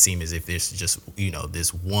making it seem as if there's just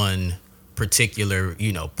this one particular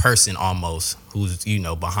person almost who's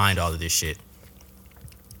behind all of this shit.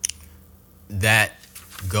 That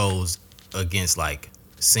goes against like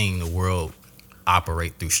seeing the world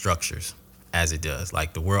operate through structures as it does.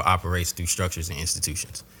 Like the world operates through structures and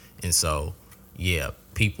institutions. And so, yeah,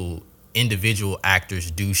 individual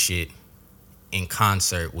actors do shit in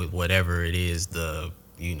concert with whatever it is the,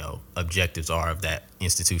 objectives are of that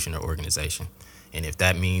institution or organization. And if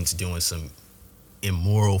that means doing some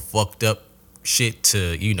immoral, fucked up shit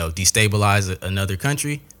to, destabilize another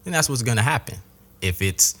country, then that's what's going to happen. If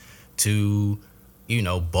it's to,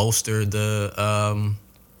 bolster the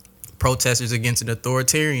protesters against an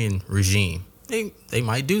authoritarian regime, they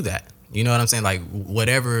might do that. You know what I'm saying? Like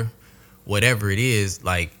whatever it is,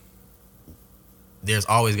 like there's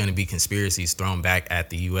always going to be conspiracies thrown back at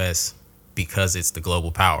the U.S. because it's the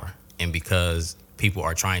global power and because people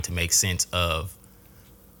are trying to make sense of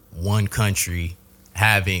one country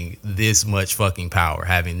having this much fucking power,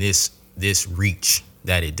 having this reach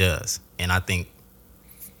that it does. And I think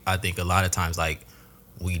a lot of times, like,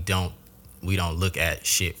 we don't look at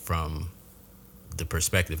shit from the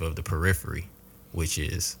perspective of the periphery, which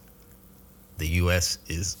is the U.S.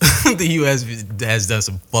 the U.S. has done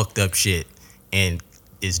some fucked up shit and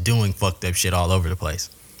is doing fucked up shit all over the place.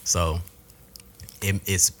 So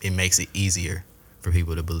it makes it easier for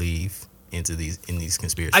people to believe in these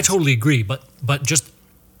conspiracies. I totally agree, but just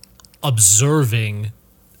observing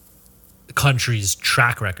countries'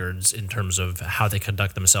 track records in terms of how they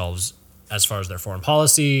conduct themselves as far as their foreign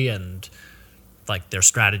policy and like their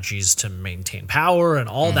strategies to maintain power and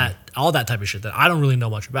all that type of shit that I don't really know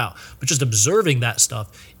much about. But just observing that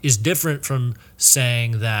stuff is different from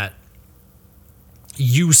saying that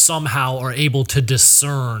you somehow are able to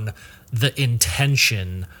discern the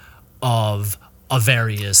intention of a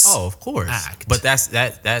various of course act. But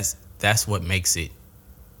that's what makes it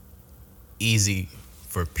easy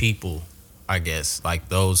for people, I guess, like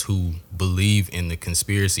those who believe in the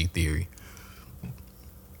conspiracy theory.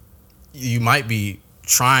 You might be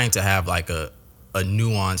trying to have like a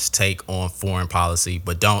nuanced take on foreign policy,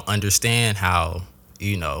 but don't understand how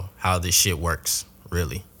this shit works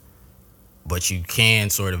really. But you can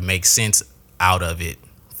sort of make sense out of it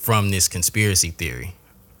from this conspiracy theory.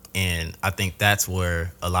 And I think that's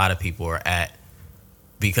where a lot of people are at,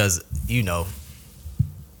 because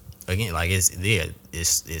again, like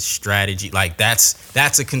it's strategy. Like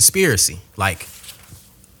that's a conspiracy. Like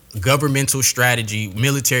governmental strategy,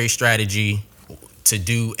 military strategy to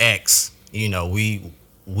do X. We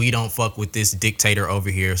don't fuck with this dictator over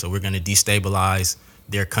here, so we're gonna destabilize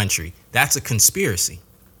their country. That's a conspiracy.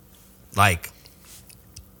 Like,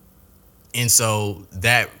 and so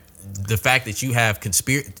that the fact that you have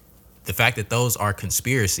the fact that those are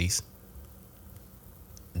conspiracies,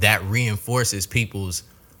 that reinforces people's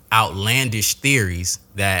outlandish theories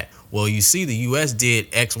that, well, you see, the U.S. did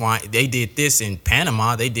X, Y, they did this in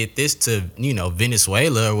Panama, they did this to,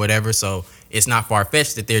 Venezuela or whatever, so it's not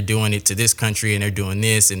far-fetched that they're doing it to this country and they're doing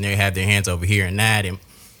this and they have their hands over here and that, and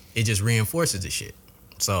it just reinforces the shit.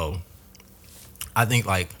 So I think,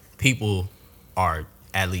 like, people are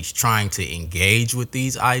at least trying to engage with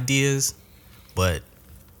these ideas, but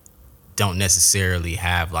don't necessarily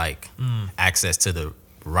have, like, access to the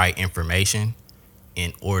right information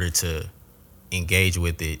in order to engage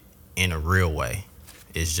with it in a real way.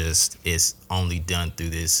 It's only done through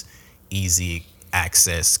this easy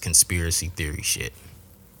access conspiracy theory shit.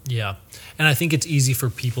 Yeah. And I think it's easy for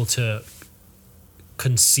people to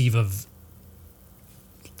conceive of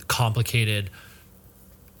complicated,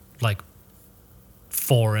 like,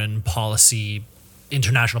 foreign policy,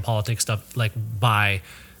 international politics stuff, like, by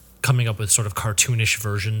coming up with sort of cartoonish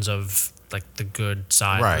versions of, like, the good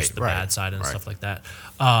side versus the bad side and stuff like that.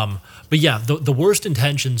 But yeah, the worst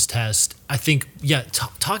intentions test, I think,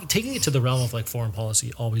 taking it to the realm of, like, foreign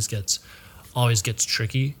policy always gets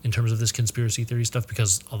tricky in terms of this conspiracy theory stuff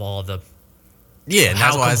because of all of the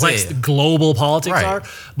that's why complex the global politics are.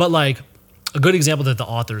 But, like, a good example that the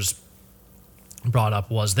authors brought up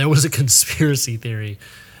was there was a conspiracy theory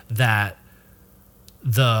that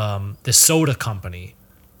the soda company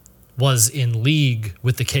was in league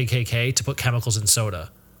with the KKK to put chemicals in soda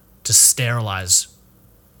to sterilize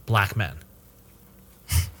black men.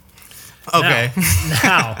 Okay.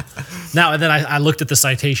 Now, and then I looked at the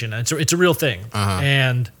citation. And it's a real thing,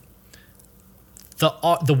 and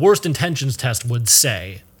the worst intentions test would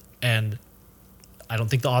say, and I don't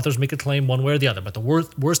think the authors make a claim one way or the other, but the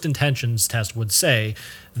worst intentions test would say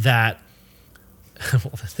that.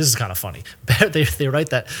 Well, this is kind of funny. They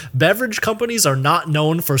write that beverage companies are not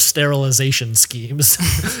known for sterilization schemes,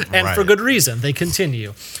 and for good reason. They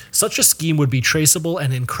continue. Such a scheme would be traceable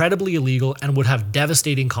and incredibly illegal and would have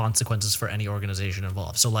devastating consequences for any organization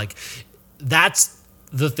involved. So, like, that's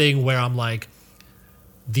the thing where I'm like,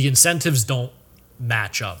 the incentives don't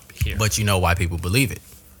match up here. But you know why people believe it.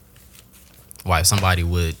 Why somebody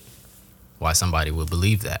would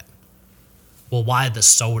believe that. Well, why the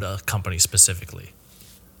soda company specifically?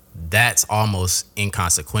 That's almost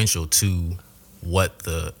inconsequential to what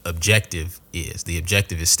the objective is. The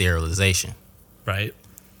objective is sterilization. Right.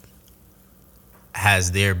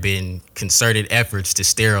 Has there been concerted efforts to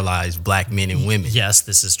sterilize black men and women? Yes,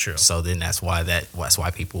 this is true. So then that's why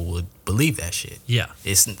people would believe that shit. Yeah.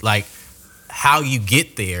 It's like how you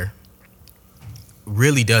get there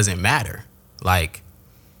really doesn't matter. Like,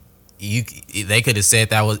 they could have said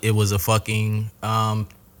it was a fucking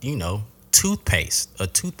toothpaste. A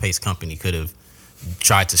toothpaste company could have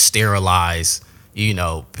tried to sterilize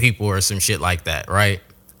people or some shit like that, right?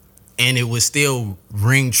 And it would still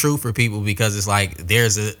ring true for people because it's like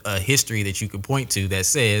there's a history that you could point to that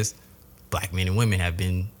says black men and women have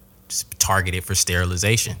been targeted for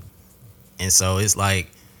sterilization. And so it's like,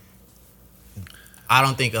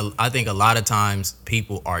 I think a lot of times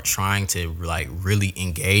people are trying to, like, really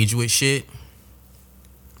engage with shit.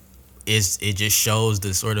 It just shows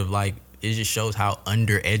the sort of, like, it just shows how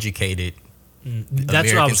undereducated that's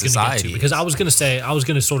American what I was going to get to, is. because I was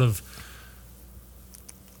going to sort of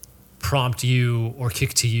prompt you or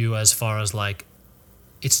kick to you as far as, like,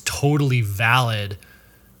 it's totally valid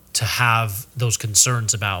to have those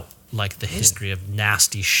concerns about, like, the history of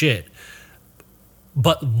nasty shit.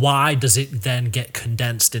 But why does it then get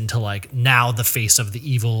condensed into, like, now the face of the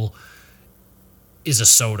evil is a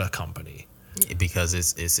soda company? Because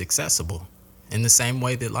it's accessible. In the same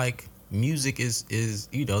way that, like, music is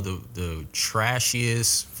the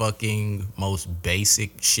trashiest fucking most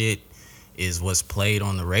basic shit is what's played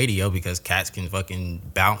on the radio because cats can fucking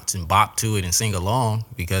bounce and bop to it and sing along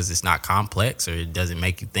because it's not complex or it doesn't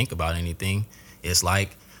make you think about anything. It's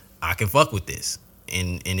like, I can fuck with this.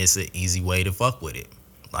 And it's an easy way to fuck with it.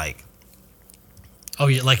 Like, oh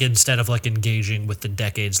yeah, like, instead of, like, engaging with the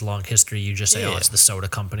decades-long history, you just say, oh, it's the soda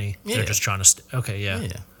company. Yeah. They're just trying to... okay, yeah.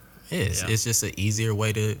 Yeah, it's just an easier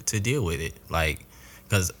way to deal with it. Like,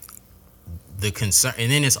 because the concern... And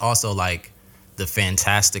then it's also, like, the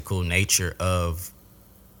fantastical nature of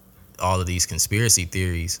all of these conspiracy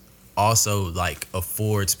theories also, like,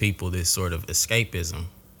 affords people this sort of escapism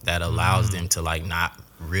that allows them to, like, not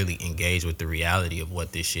really engage with the reality of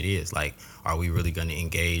what this shit is. Like, are we really going to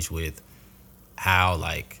engage with how,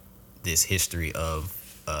 like, this history of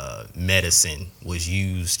medicine was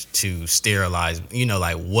used to sterilize,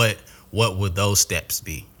 like, what would those steps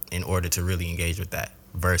be in order to really engage with that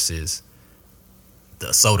versus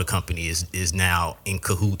the soda company is now in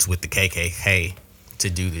cahoots with the KKK to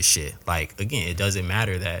do this shit. Like, again, it doesn't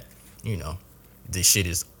matter that, this shit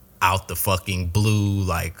is out the fucking blue,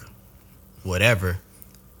 like, whatever.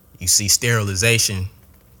 You see sterilization,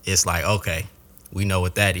 it's like, okay, we know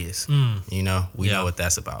what that is. We know what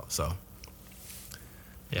that's about. So,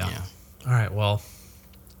 yeah. All right, well,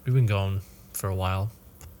 we've been going for a while.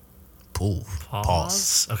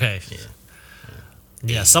 Pause. Okay.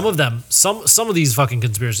 Yeah, some of them, some of these fucking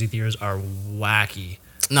conspiracy theories are wacky.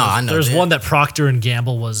 No, I know. There's one that Procter and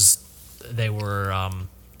Gamble was they were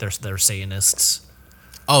they're Satanists.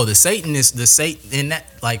 Oh, the Satanists, the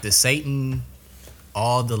Satan,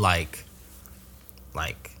 all the like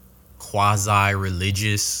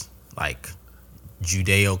quasi-religious, like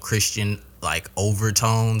Judeo-Christian like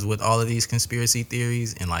overtones with all of these conspiracy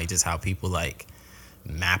theories, and like just how people like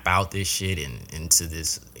map out this shit into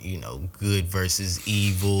this, good versus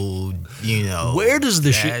evil, Where does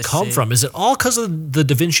this shit come from? Is it all because of the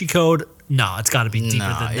Da Vinci Code? No, it's got to be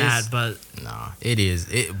deeper than that. But it is.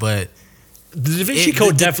 But the Da Vinci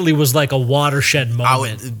Code definitely was like a watershed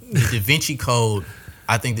moment. The Da Vinci Code,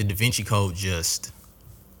 I think the Da Vinci Code just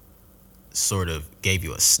sort of gave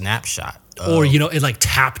you a snapshot. Or, it like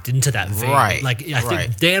tapped into that vein. Right. Like, I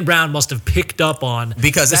think Dan Brown must have picked up on,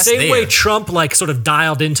 because the that's same way Trump like sort of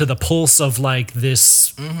dialed into the pulse of like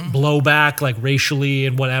this blowback, like racially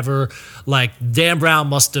and whatever. Like Dan Brown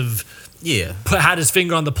must have had his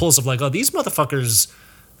finger on the pulse of like, oh, these motherfuckers,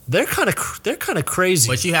 they're kind of crazy.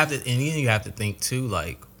 But you have to think too,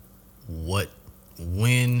 like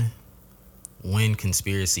when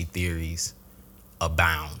conspiracy theories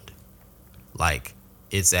abound, like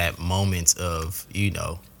it's at moments of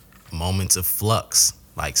flux,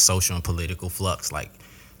 like social and political flux. Like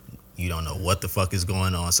you don't know what the fuck is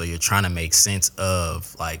going on, so you're trying to make sense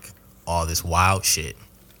of like all this wild shit.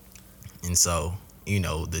 And so,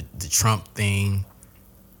 the Trump thing,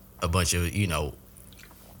 a bunch of,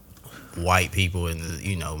 white people in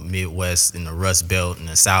the, Midwest, in the Rust Belt, in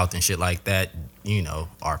the South and shit like that,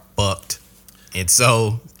 are fucked. And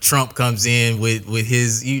so Trump comes in with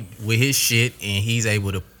his shit, and he's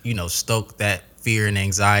able to, stoke that fear and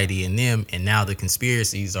anxiety in them. And now the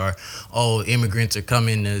conspiracies are, oh, immigrants are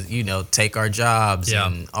coming to, take our jobs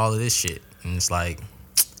and all of this shit. And it's like,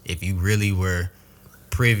 if you really were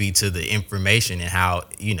privy to the information and how,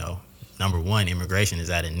 number one, immigration is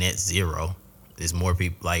at a net zero. There's more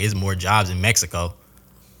people, like, it's more jobs in Mexico,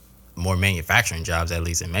 more manufacturing jobs, at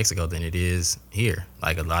least in Mexico, than it is here.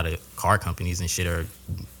 Like, a lot of car companies and shit are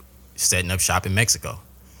setting up shop in Mexico.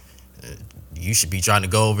 You should be trying to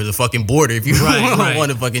go over the fucking border if you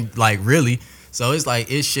want to fucking, like, really. So it's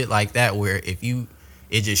like, it's shit like that where it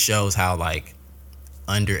just shows how, like,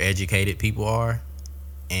 undereducated people are.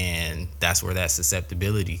 And that's where that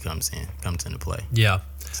susceptibility comes into play. Yeah.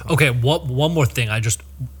 So. Okay, one more thing. I just,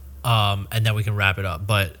 and then we can wrap it up.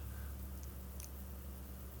 But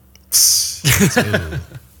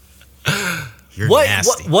you're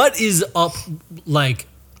nasty. What is up? Like,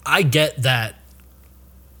 I get that,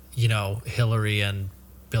 Hillary and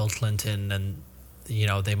Bill Clinton, and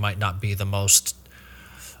they might not be the most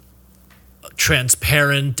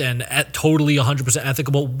transparent and totally 100%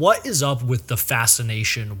 ethical. But what is up with the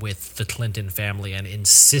fascination with the Clinton family and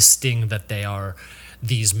insisting that they are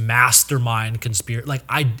these mastermind conspiracy? Like,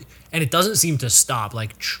 and it doesn't seem to stop.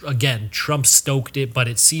 Like, again, Trump stoked it, but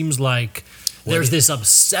it seems like there's this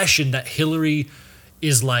obsession that Hillary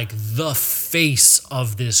is like the face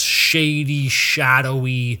of this shady,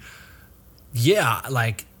 shadowy,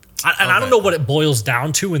 like, I don't know what it boils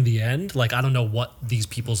down to in the end. Like, I don't know what these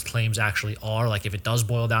people's claims actually are. Like, if it does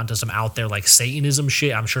boil down to some out there, like, Satanism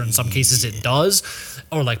shit, I'm sure in some cases it does.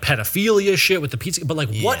 Or, like, pedophilia shit with the pizza. But, like,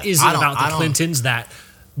 what is it about the Clintons that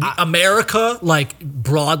America, like,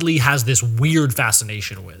 broadly has this weird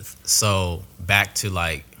fascination with? So, back to,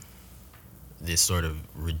 like, this sort of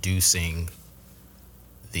reducing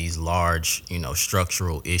these large,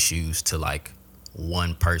 structural issues to, like,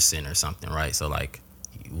 one person or something, right? So, like,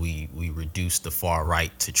 we reduce the far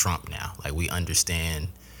right to Trump now. Like, we understand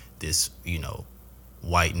this,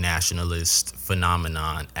 white nationalist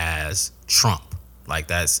phenomenon as Trump. Like,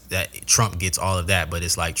 that Trump gets all of that, but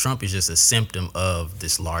it's like Trump is just a symptom of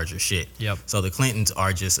this larger shit. Yep. So the Clintons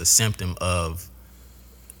are just a symptom of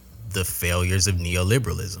the failures of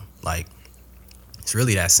neoliberalism. Like, it's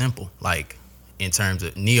really that simple. Like, in terms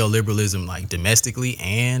of neoliberalism, like domestically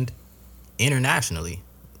and internationally.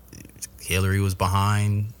 Hillary was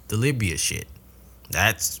behind the Libya shit.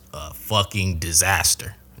 That's a fucking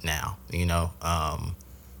disaster now,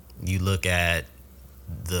 You look at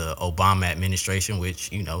the Obama administration,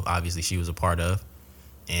 which, obviously she was a part of,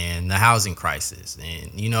 and the housing crisis.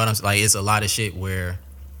 And you know what I'm saying? Like, it's a lot of shit where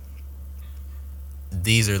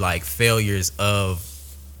these are like failures of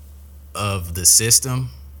the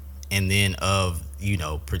system, and then of,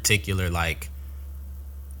 particular like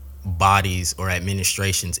bodies or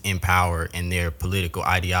administrations in power and their political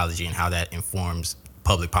ideology and how that informs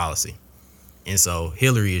public policy. And so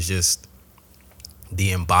Hillary is just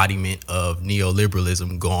the embodiment of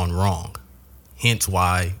neoliberalism gone wrong. Hence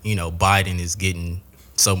why, Biden is getting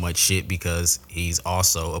so much shit, because he's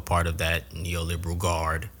also a part of that neoliberal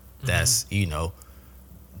guard that's,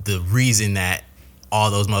 the reason that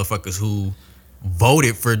all those motherfuckers who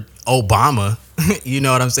voted for Obama, you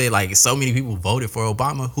know what I'm saying? Like, so many people voted for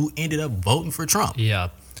Obama who ended up voting for Trump. Yeah.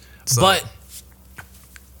 So,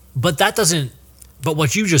 But that doesn't. But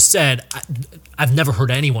what you just said, I've never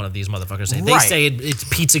heard any one of these motherfuckers say. They Right. say it's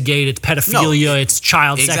Pizzagate, it's pedophilia, it's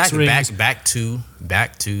child sex exactly. rings. Back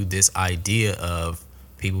to this idea of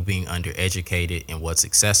people being undereducated and what's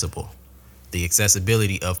accessible. The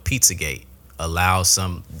accessibility of Pizzagate allows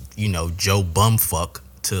some, Joe Bumfuck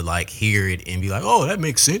to like hear it and be like, oh, that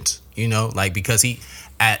makes sense. Like, because he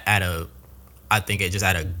I think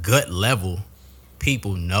at a gut level,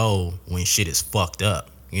 people know when shit is fucked up.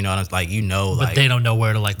 You know what I'm like? But Like, they don't know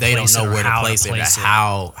where to they don't place know it or where to how place it, or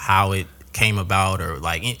how it came about, or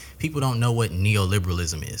like people don't know what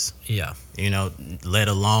neoliberalism is. Yeah. Let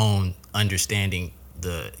alone understanding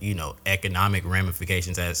the economic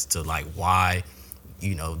ramifications as to like why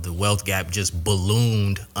the wealth gap just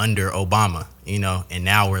ballooned under Obama. And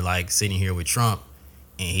now we're like sitting here with Trump,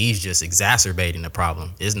 and he's just exacerbating the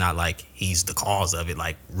problem. It's not like he's the cause of it,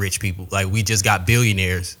 like rich people. Like, we just got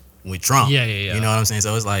billionaires with Trump. Yeah. You know what I'm saying?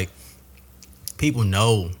 So it's like people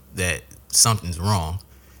know that something's wrong.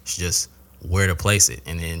 It's just where to place it.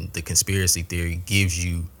 And then the conspiracy theory gives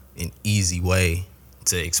you an easy way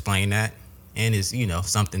to explain that. And it's,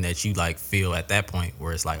 something that you like feel at that point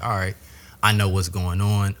where it's like, all right, I know what's going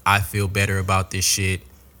on. I feel better about this shit.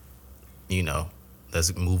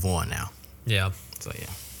 Let's move on now. Yeah. So, yeah.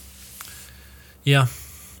 Yeah.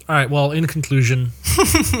 All right. Well, in conclusion,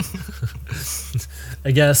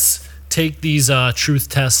 I guess take these truth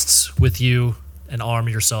tests with you and arm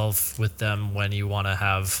yourself with them when you want to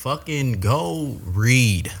have. Fucking go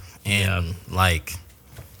read. And like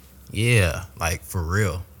for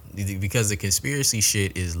real. Because the conspiracy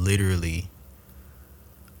shit is literally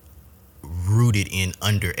rooted in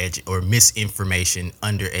misinformation,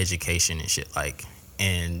 undereducation and shit. Like,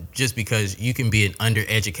 and just because you can be an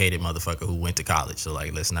undereducated motherfucker who went to college, so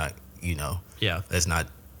like, let's not,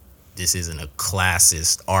 this isn't a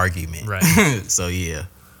classist argument, Right. So yeah.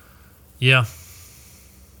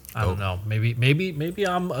 I don't know. Maybe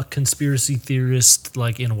I'm a conspiracy theorist,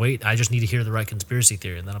 like in wait. I just need to hear the right conspiracy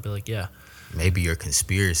theory, and then I'll be like, yeah. Maybe your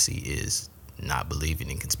conspiracy is not believing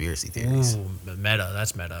in conspiracy theories. Ooh, meta.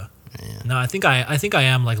 That's meta. Yeah. No, I think I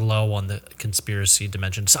am like low on the conspiracy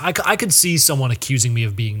dimension. So I could see someone accusing me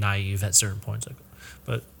of being naive at certain points,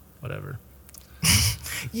 but whatever.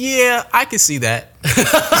 Yeah, I can see that.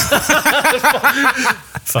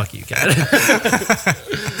 Fuck you, cat.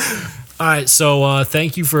 All right, so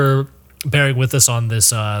thank you for bearing with us on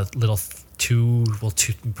this little two,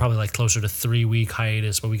 probably like closer to 3 week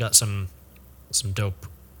hiatus, but we got some dope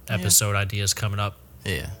episode ideas coming up.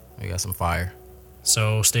 Yeah, we got some fire.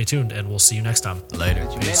 So stay tuned, and we'll see you next time. Later.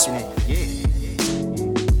 Peace.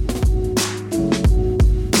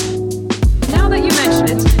 Now that you mention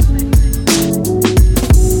it,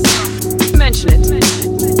 mention it.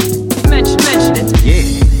 Mention it.